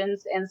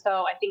intelligence. And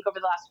so I think over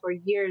the last 4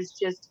 years,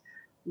 just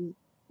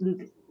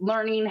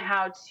learning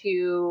how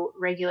to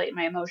regulate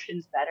my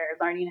emotions better,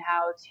 learning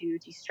how to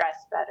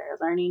de-stress better,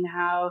 learning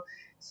how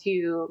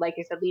to, like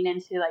I said, lean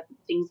into like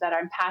things that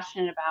I'm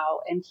passionate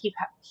about, and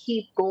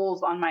keep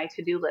goals on my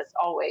to-do list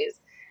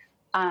always.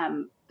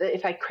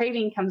 If a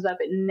craving comes up,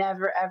 it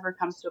never ever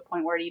comes to a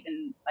point where it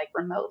even like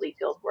remotely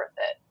feels worth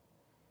it.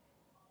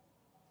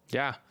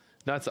 Yeah,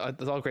 that's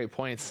all great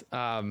points.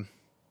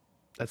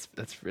 That's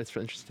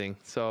interesting.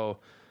 So,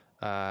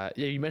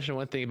 you mentioned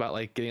one thing about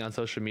like getting on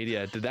social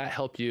media. Did that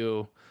help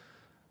you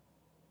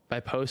by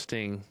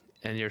posting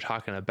and you're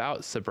talking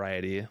about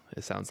sobriety?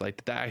 It sounds like,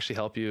 did that actually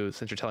help you,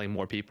 since you're telling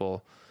more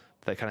people,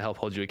 that kind of help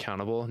hold you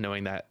accountable,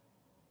 knowing that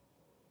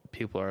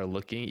people are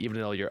looking, even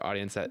though your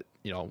audience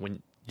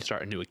when you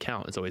start a new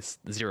account, it's always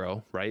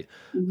zero, right?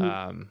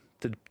 Mm-hmm.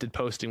 Did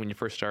posting when you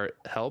first start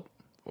help,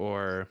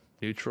 or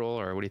neutral,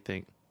 or what do you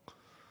think?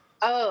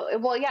 Oh,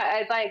 well, yeah,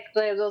 I like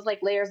those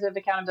like layers of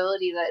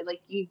accountability that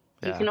like you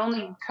can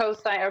only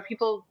co-sign, or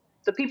people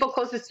the people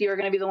closest to you are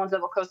going to be the ones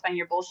that will co-sign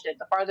your bullshit.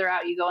 The farther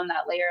out you go in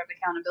that layer of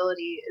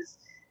accountability is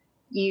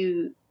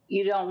you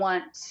don't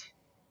want,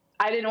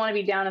 I didn't want to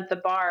be down at the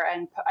bar,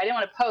 and I didn't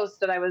want to post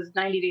that I was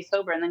 90 days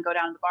sober and then go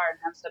down to the bar and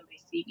have somebody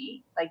see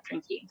me like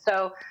drinking.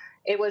 So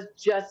it was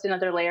just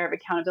another layer of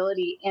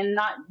accountability, and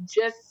not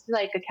just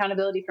like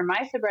accountability for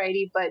my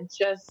sobriety, but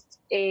just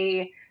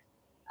a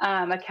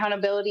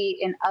accountability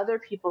in other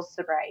people's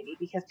sobriety,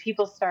 because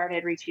people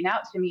started reaching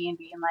out to me and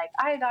being like,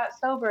 I got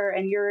sober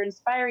and you're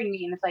inspiring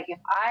me. And it's like, if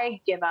I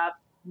give up,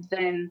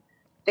 then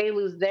they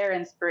lose their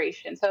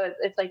inspiration. So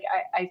it's like,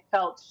 I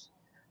felt,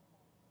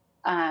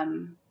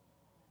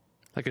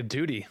 like a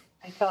duty.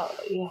 I felt,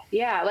 it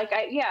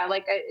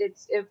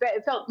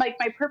felt like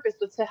my purpose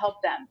was to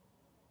help them.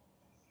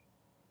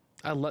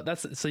 I love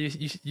that's so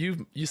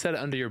you said it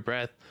under your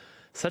breath.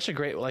 Such a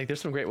great, like,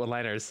 there's some great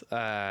one-liners.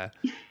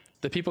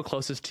 The people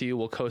closest to you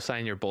will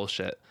co-sign your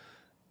bullshit,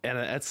 and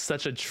that's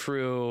such a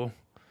true.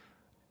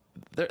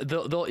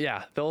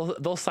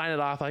 They'll sign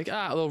it off like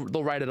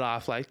they'll write it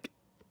off like,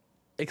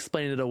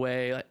 explain it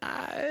away like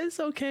it's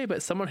okay.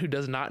 But someone who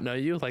does not know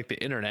you, like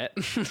the internet,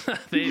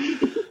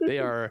 they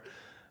are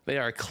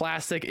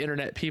classic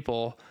internet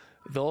people.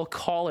 They'll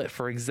call it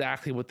for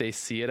exactly what they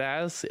see it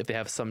as. If they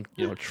have some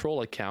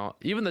troll account,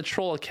 even the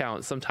troll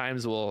account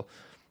sometimes will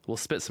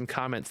spit some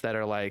comments that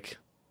are like,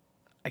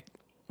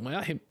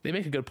 they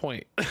make a good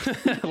point.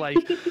 Like,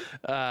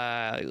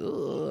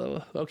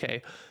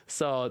 okay.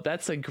 So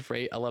that's a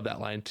great, I love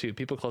that line too.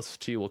 People closest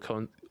to you will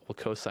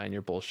co-sign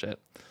your bullshit.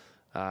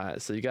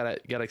 So you gotta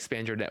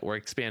expand your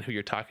network, expand who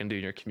you're talking to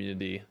in your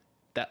community.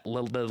 The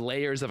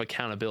layers of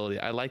accountability.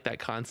 I like that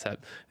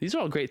concept. These are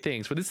all great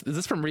things. But is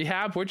this from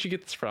rehab? Where'd you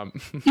get this from?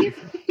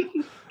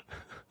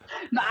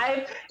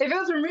 If it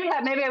was from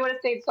rehab, maybe I would have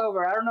stayed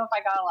sober. I don't know if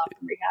I got a lot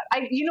from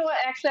rehab. You know what?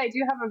 Actually, I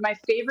do have my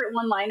favorite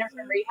one-liner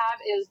from rehab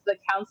is the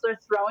counselor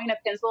throwing a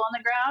pencil on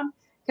the ground,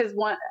 because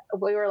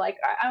we were like,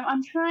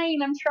 I'm trying,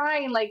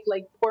 like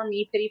poor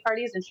me pity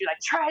parties, and she's like,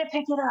 try to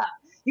pick it up.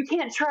 You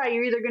can't try.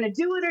 You're either gonna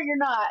do it or you're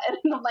not.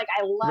 And I'm like,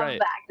 I love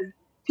that, because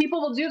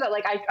people will do that.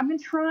 Like I've been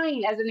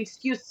trying as an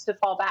excuse to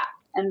fall back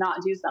and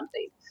not do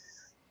something.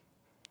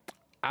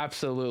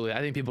 Absolutely. I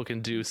think people can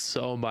do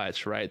so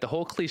much, right? The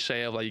whole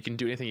cliche of like, you can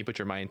do anything you put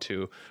your mind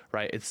to,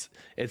 right? It's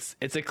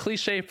a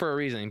cliche for a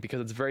reason,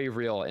 because it's very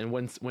real. And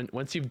once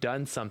you've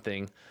done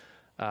something,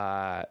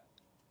 it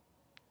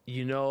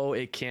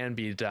can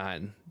be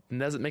done. It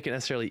doesn't make it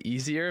necessarily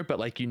easier, but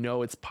like,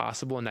 it's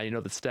possible. And now you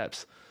know the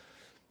steps.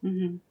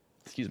 Mm-hmm.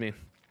 Excuse me.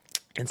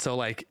 And so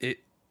like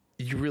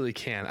you really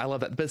can. I love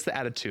that. But it's the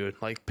attitude.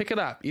 Like, pick it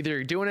up. Either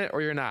you're doing it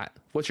or you're not.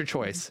 What's your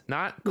choice?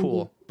 Not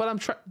cool. Mm-hmm. But I'm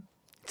trying.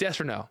 Yes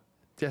or no.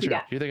 Yes or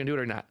no. You're either gonna do it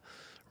or not,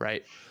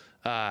 right?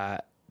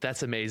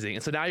 That's amazing.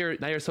 And so now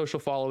your social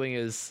following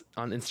is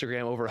on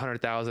Instagram over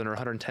 100,000 or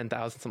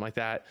 110,000, something like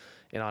that,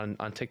 and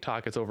on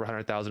TikTok it's over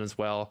 100,000 as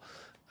well.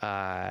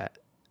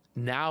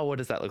 Now what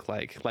does that look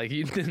like? Like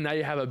now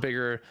you have a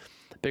bigger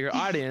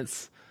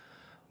audience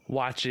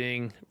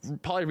watching,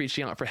 probably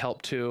reaching out for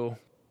help too.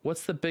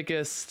 What's the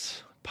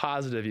biggest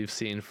positive you've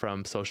seen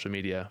from social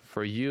media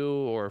for you,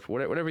 or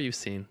for whatever you've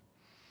seen?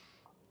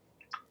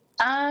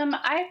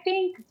 I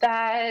think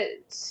that,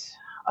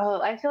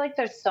 I feel like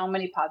there's so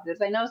many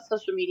positives. I know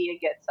social media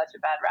gets such a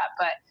bad rap,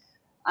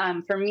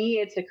 but for me,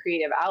 it's a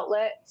creative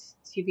outlet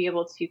to be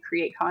able to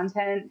create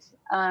content.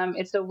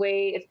 It's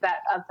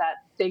that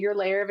bigger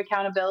layer of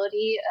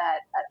accountability.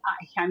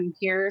 I'm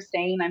here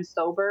saying I'm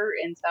sober,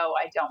 and so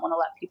I don't want to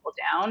let people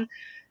down.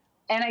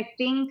 And I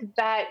think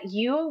that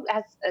you,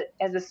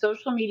 as a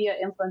social media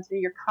influencer,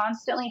 you're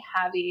constantly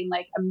having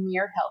like a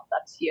mirror held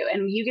up to you,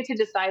 and you get to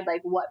decide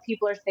like what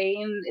people are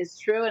saying is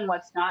true and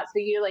what's not. So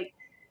you like,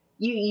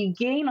 you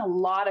gain a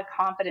lot of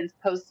confidence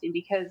posting,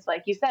 because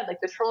like you said, like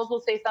the trolls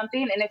will say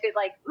something, and if it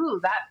like, ooh,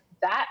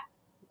 that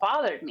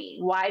bothered me.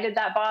 Why did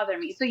that bother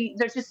me? So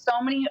there's just so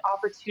many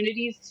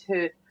opportunities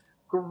to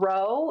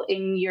grow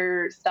in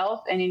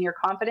yourself and in your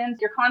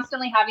confidence. You're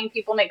constantly having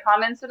people make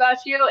comments about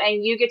you,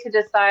 and you get to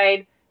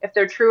decide if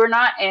they're true or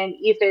not. And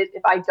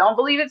if I don't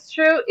believe it's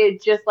true,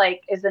 it just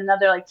like is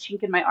another like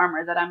chink in my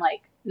armor that I'm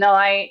like, no,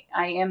 I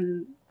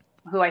am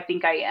who I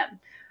think I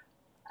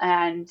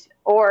am.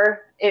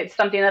 Or it's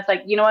something that's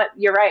like, you know what,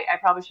 you're right, I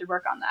probably should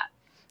work on that.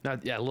 Now,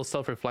 yeah, a little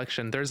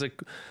self-reflection. There was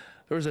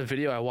a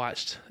video I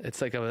watched.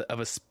 It's like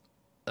of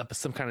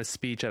some kind of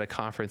speech at a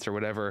conference or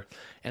whatever,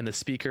 and the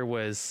speaker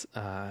was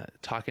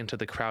talking to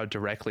the crowd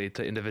directly,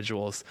 to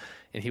individuals,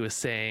 and he was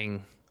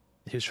trying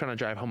to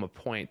drive home a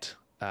point.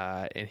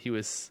 And he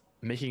was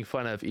making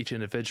fun of each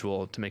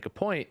individual to make a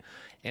point.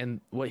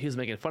 And what he was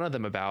making fun of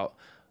them about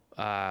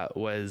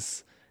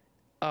was,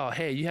 oh,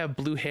 hey, you have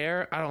blue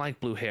hair? I don't like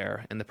blue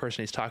hair. And the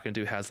person he's talking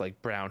to has like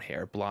brown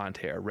hair, blonde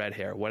hair, red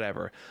hair,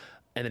 whatever.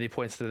 And then he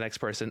points to the next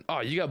person.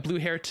 Oh, you got blue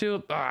hair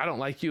too? Oh, I don't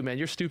like you, man.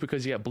 You're stupid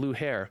because you got blue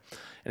hair.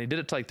 And he did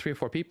it to like 3 or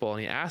 4 people.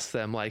 And he asked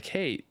them like,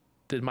 hey,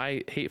 did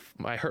my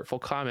hurtful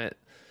comment,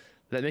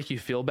 did that make you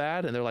feel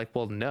bad? And they're like,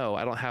 well, no,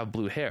 I don't have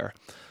blue hair,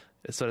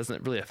 so it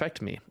doesn't really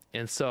affect me.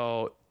 And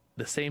so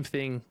the same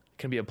thing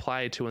can be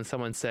applied to when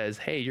someone says,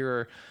 hey,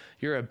 you're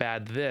you're a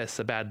bad this,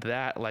 a bad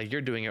that, like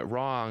you're doing it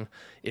wrong.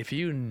 If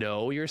you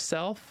know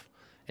yourself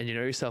and you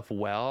know yourself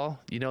well,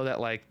 you know that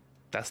like,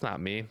 that's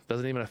not me.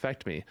 Doesn't even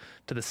affect me.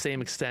 To the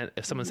same extent,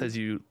 if someone says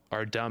you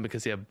are dumb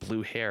because you have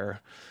blue hair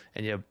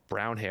and you have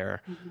brown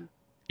hair,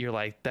 you're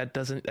like,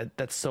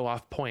 that's so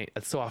off point.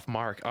 That's so off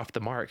the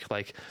mark.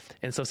 Like,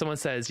 and so if someone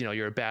says, you know,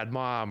 you're a bad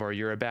mom or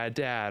you're a bad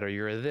dad or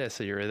you're a this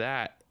or you're a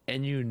that,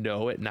 and you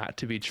know it not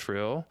to be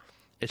true,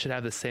 it should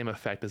have the same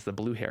effect as the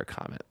blue hair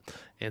comment.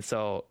 And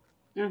so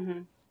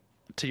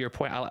to your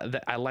point,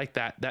 I like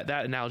that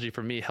analogy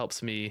for me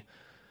helps me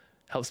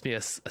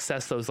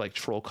assess those like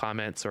troll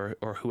comments or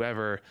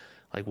whoever,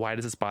 like, why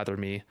does this bother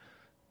me?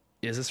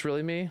 Is this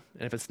really me?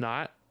 And if it's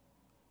not,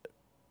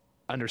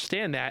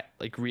 understand that,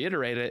 like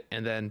reiterate it,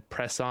 and then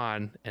press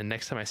on. And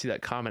next time I see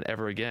that comment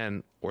ever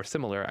again or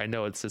similar, I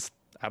know it's just,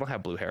 I don't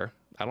have blue hair.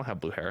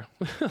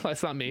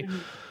 That's not me.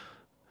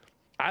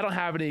 I don't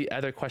have any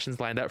other questions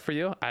lined up for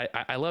you.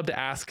 I love to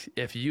ask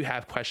if you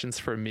have questions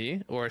for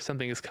me or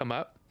something has come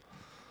up.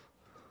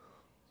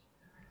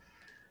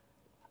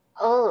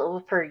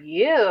 Oh, for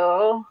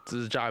you. This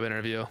is a job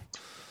interview.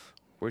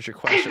 Where's your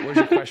question? Where's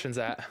your questions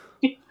at?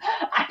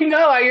 I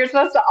know you're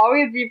supposed to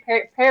always be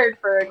prepared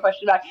for a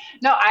question back.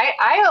 No,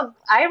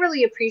 I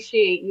really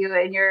appreciate you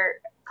and your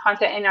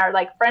content and our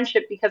like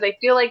friendship, because I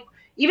feel like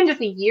even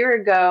just a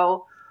year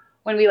ago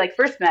when we like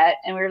first met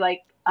and we were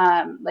like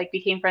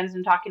became friends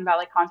and talking about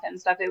like content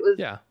and stuff, it was,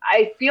 Yeah.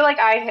 I feel like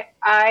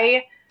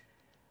I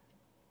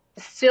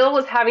still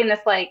was having this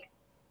like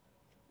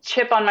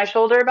chip on my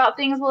shoulder about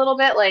things a little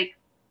bit, like,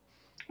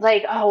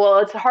 oh, well,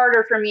 it's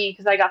harder for me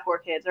because I got 4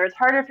 kids, or it's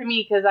harder for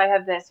me because I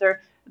have this, or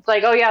it's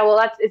like, oh yeah,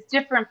 well, it's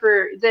different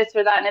for this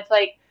or that. And it's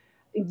like,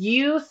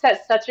 you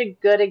set such a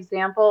good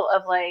example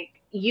of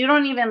like, you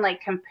don't even like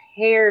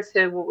compare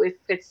to if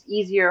it's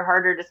easier or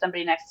harder to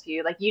somebody next to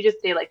you. Like, you just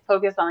stay like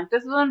focused on like,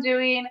 this is what I'm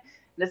doing.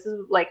 This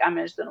is like, I'm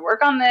just going to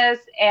work on this,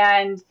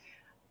 and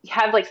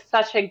have like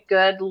such a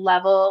good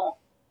level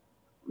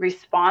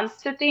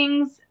response to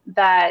things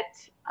that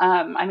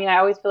I mean, I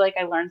always feel like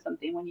I learned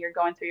something when you're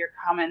going through your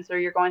comments or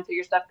you're going through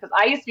your stuff, because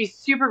I used to be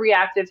super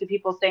reactive to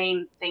people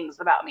saying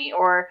things about me,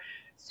 or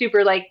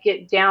super like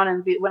get down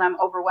and when I'm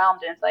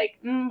overwhelmed, and it's like,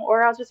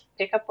 or I'll just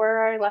pick up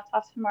where I left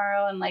off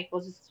tomorrow, and like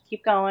we'll just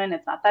keep going.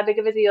 It's not that big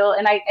of a deal,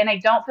 and I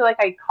don't feel like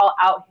I call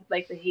out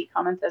like the hate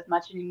comments as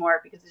much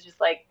anymore, because it's just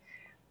like,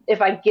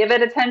 if I give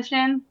it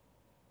attention,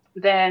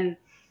 then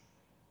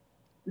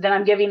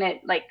I'm giving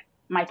it like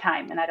my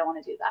time, and I don't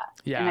want to do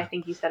that. Yeah. And I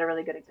think you set a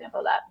really good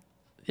example of that.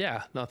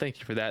 Yeah, no, thank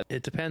you for that.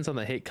 It depends on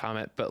the hate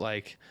comment, but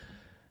like,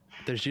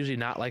 there's usually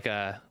not like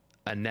a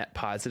net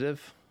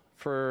positive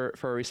for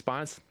a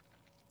response.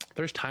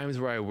 There's times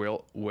where I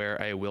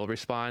will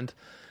respond,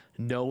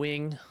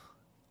 knowing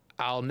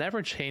I'll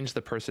never change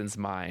the person's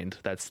mind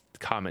that's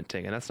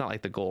commenting, and that's not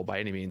like the goal by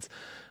any means.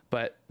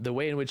 But the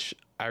way in which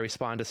I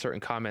respond to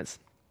certain comments,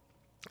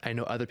 I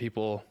know other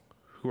people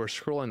who are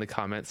scrolling the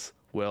comments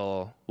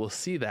will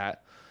see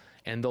that,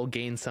 and they'll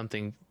gain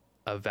something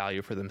of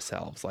value for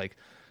themselves, like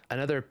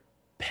another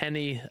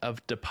penny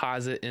of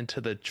deposit into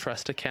the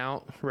trust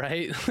account,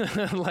 right?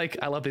 Like,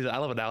 I love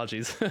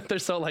analogies. They're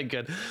so like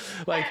good.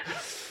 Like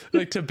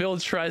to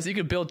build trust,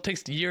 it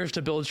takes years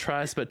to build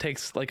trust, but it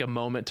takes like a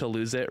moment to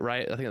lose it,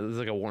 right? I think there's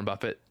like a Warren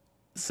Buffett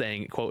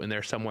saying, quote in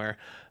there somewhere,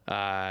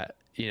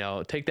 you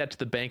know, take that to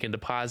the bank and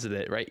deposit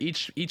it, right?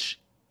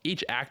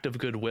 Each act of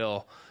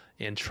goodwill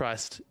and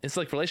trust, it's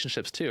like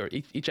relationships too.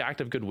 Each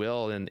act of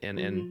goodwill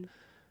and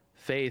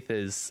faith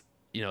is,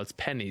 you know, it's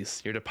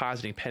pennies. You're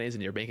depositing pennies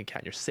in your bank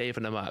account. You're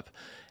saving them up.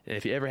 And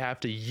if you ever have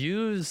to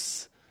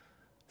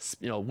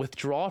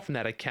withdraw from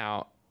that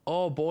account,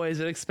 oh boy, is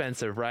it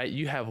expensive, right?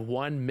 You have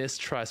one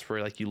mistrust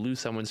where like you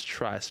lose someone's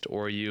trust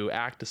or you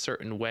act a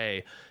certain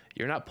way.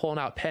 You're not pulling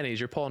out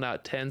pennies. You're pulling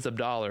out tens of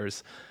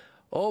dollars.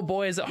 Oh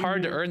boy, is it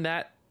hard to earn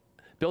that,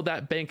 build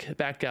that bank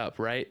back up,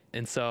 right?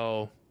 And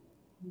so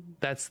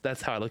that's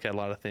how I look at a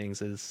lot of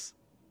things.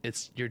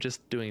 You're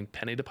just doing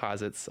penny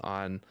deposits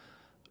on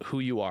who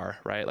you are,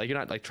 right? Like, you're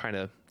not like trying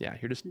to,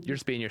 you're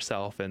just being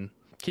yourself, and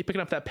keep picking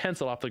up that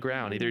pencil off the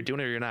ground. Either you're doing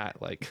it or you're not,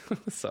 like,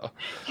 so.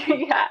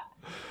 Yeah.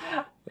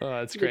 Oh,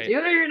 that's great. Either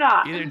do it or you're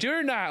not. Either do it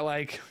or not,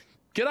 like,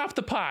 get off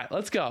the pot.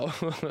 Let's go.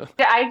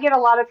 I get a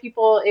lot of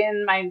people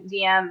in my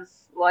DMs.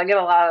 Well, I get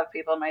a lot of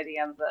people in my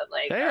DMs that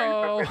like are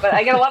inappropriate, but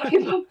I get a lot of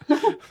people.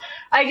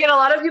 I get a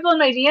lot of people in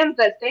my DMs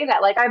that say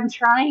that, like, I'm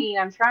trying,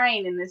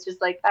 and it's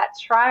just like that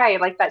try.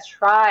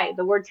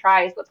 The word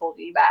try is what's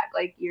holding you back.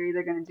 Like, you're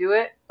either gonna do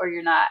it or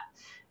you're not,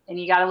 and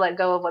you got to let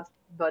go of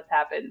what's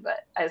happened.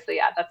 But so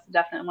yeah, that's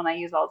definitely one I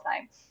use all the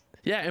time.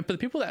 Yeah, and for the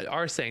people that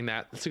are saying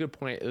that's a good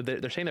point.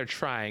 They're saying they're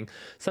trying.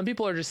 Some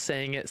people are just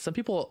saying it. Some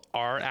people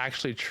are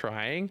actually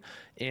trying,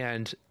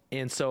 and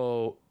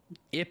so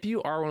if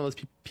you are one of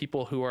those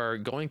people who are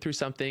going through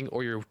something,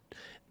 or you're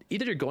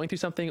going through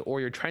something,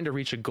 or you're trying to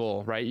reach a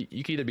goal, right?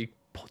 You can either be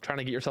trying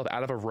to get yourself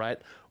out of a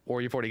rut,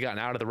 or you've already gotten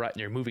out of the rut and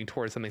you're moving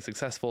towards something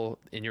successful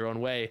in your own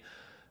way.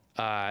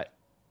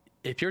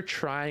 If you're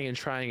trying and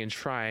trying and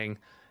trying,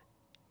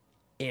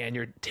 and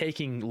you're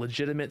taking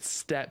legitimate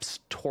steps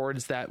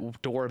towards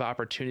that door of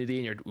opportunity,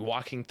 and you're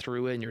walking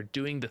through it, and you're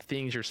doing the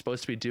things you're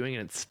supposed to be doing,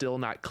 and it's still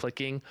not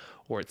clicking,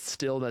 or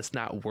that's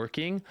not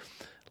working,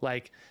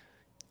 like,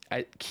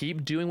 I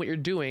keep doing what you're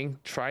doing.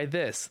 Try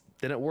this.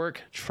 Didn't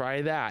work.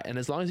 Try that. And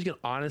as long as you can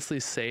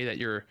honestly say that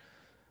you're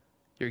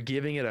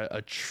giving it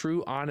a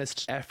true,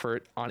 honest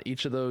effort on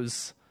each of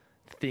those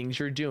things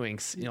you're doing,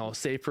 you know,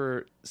 say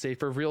for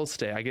real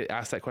estate, I get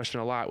asked that question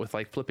a lot with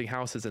like flipping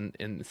houses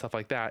and stuff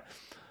like that.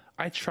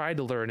 I tried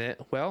to learn it.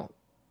 Well,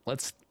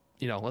 let's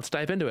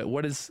dive into it.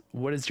 What is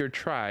your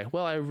try?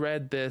 Well, I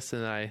read this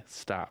and I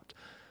stopped.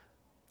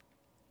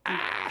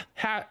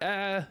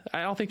 I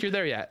don't think you're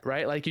there yet,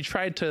 right? Like, you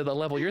tried to the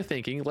level you're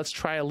thinking. Let's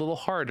try a little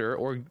harder,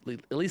 or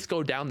at least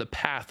go down the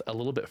path a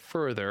little bit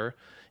further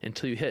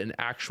until you hit an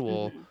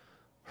actual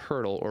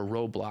hurdle or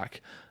roadblock.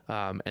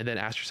 And then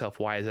ask yourself,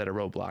 why is that a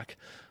roadblock?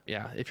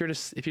 Yeah. If you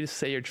just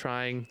say you're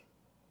trying,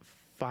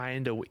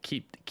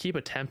 keep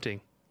attempting,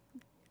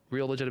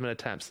 real legitimate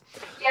attempts.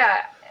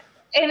 Yeah.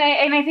 And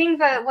I think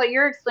that what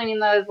you're explaining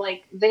though is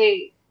like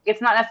it's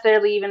not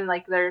necessarily even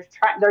like they're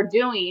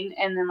doing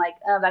and then like,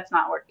 oh, that's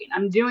not working.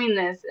 I'm doing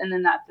this and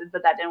then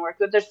but that didn't work.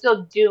 But they're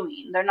still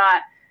doing. They're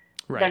not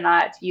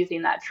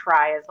using that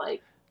try as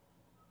like,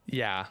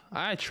 yeah,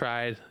 I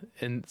tried.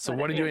 And so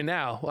what are you doing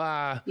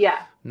now?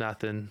 Yeah.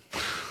 Nothing.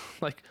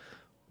 Like,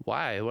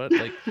 why? What?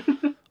 Like,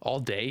 all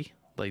day?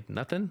 Like,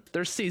 nothing?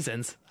 There's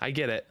seasons. I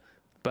get it.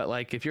 But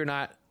like, if you're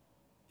not,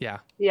 yeah.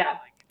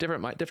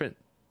 Different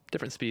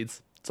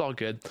speeds. It's all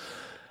good.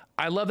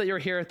 I love that you're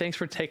here. Thanks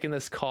for taking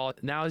this call.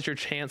 Now is your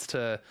chance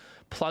to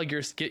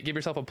give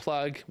yourself a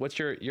plug. What's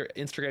your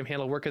Instagram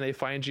handle? Where can they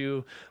find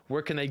you?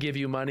 Where can they give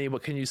you money?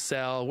 What can you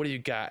sell? What do you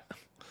got?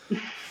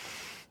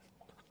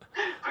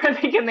 Where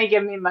can they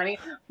give me money?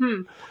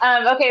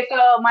 Okay,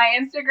 so my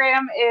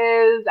Instagram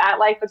is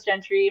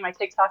 @LifeWithGentry. My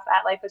TikTok's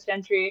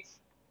 @LifeWithGentry.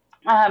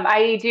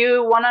 I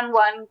do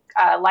one-on-one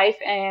life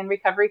and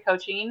recovery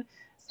coaching.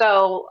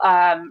 So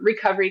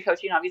recovery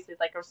coaching obviously is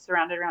like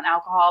surrounded around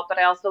alcohol, but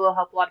I also will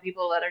help a lot of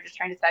people that are just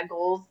trying to set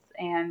goals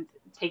and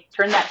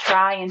turn that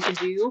try into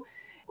do.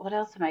 What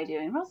else am I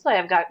doing? What else do I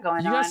have got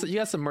going on? You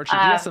got some merch. You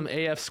got some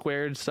AF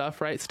squared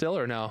stuff, right? Still,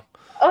 or no?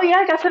 Oh yeah,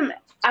 I got some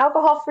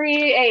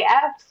alcohol-free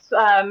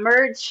AF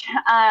merch.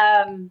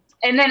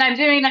 And then I'm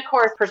doing a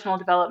personal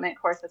development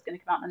course that's going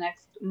to come out in the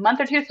next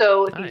month or two.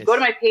 So if you go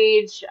to my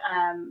page,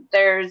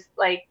 there's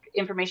like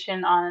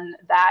information on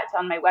that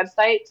on my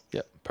website.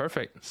 Yep.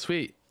 Perfect.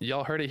 Sweet.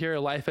 Y'all heard it here.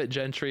 Life at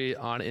Gentry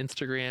on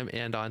Instagram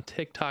and on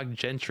TikTok.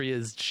 Gentry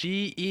is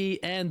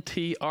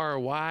Gentry.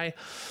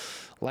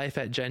 Life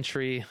at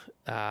Gentry.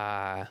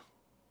 Life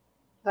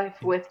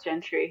with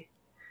Gentry.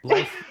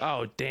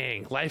 Oh,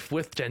 dang. Life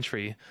with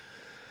Gentry.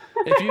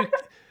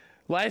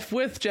 Life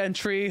with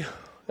Gentry.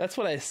 That's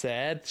what I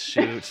said.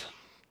 Shoot.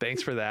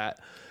 Thanks for that.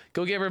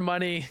 Go give her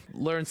money,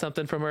 learn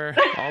something from her,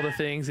 all the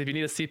things. If you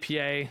need a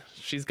CPA,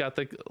 she's got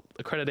the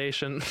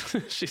accreditation.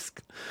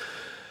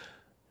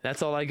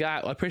 That's all I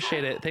got. I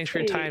appreciate it. Thanks for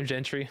your time,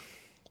 Gentry.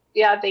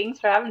 Yeah, thanks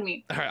for having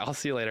me. All right, I'll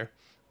see you later.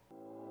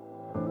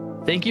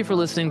 Thank you for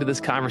listening to this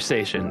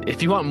conversation.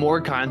 If you want more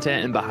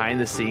content and behind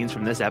the scenes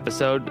from this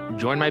episode,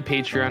 join my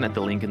Patreon at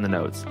the link in the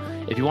notes.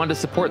 If you want to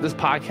support this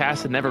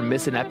podcast and never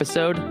miss an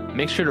episode,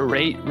 make sure to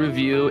rate,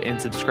 review,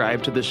 and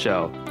subscribe to the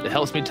show. It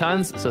helps me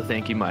tons, so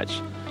thank you much.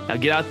 Now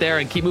get out there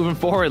and keep moving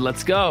forward.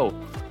 Let's go.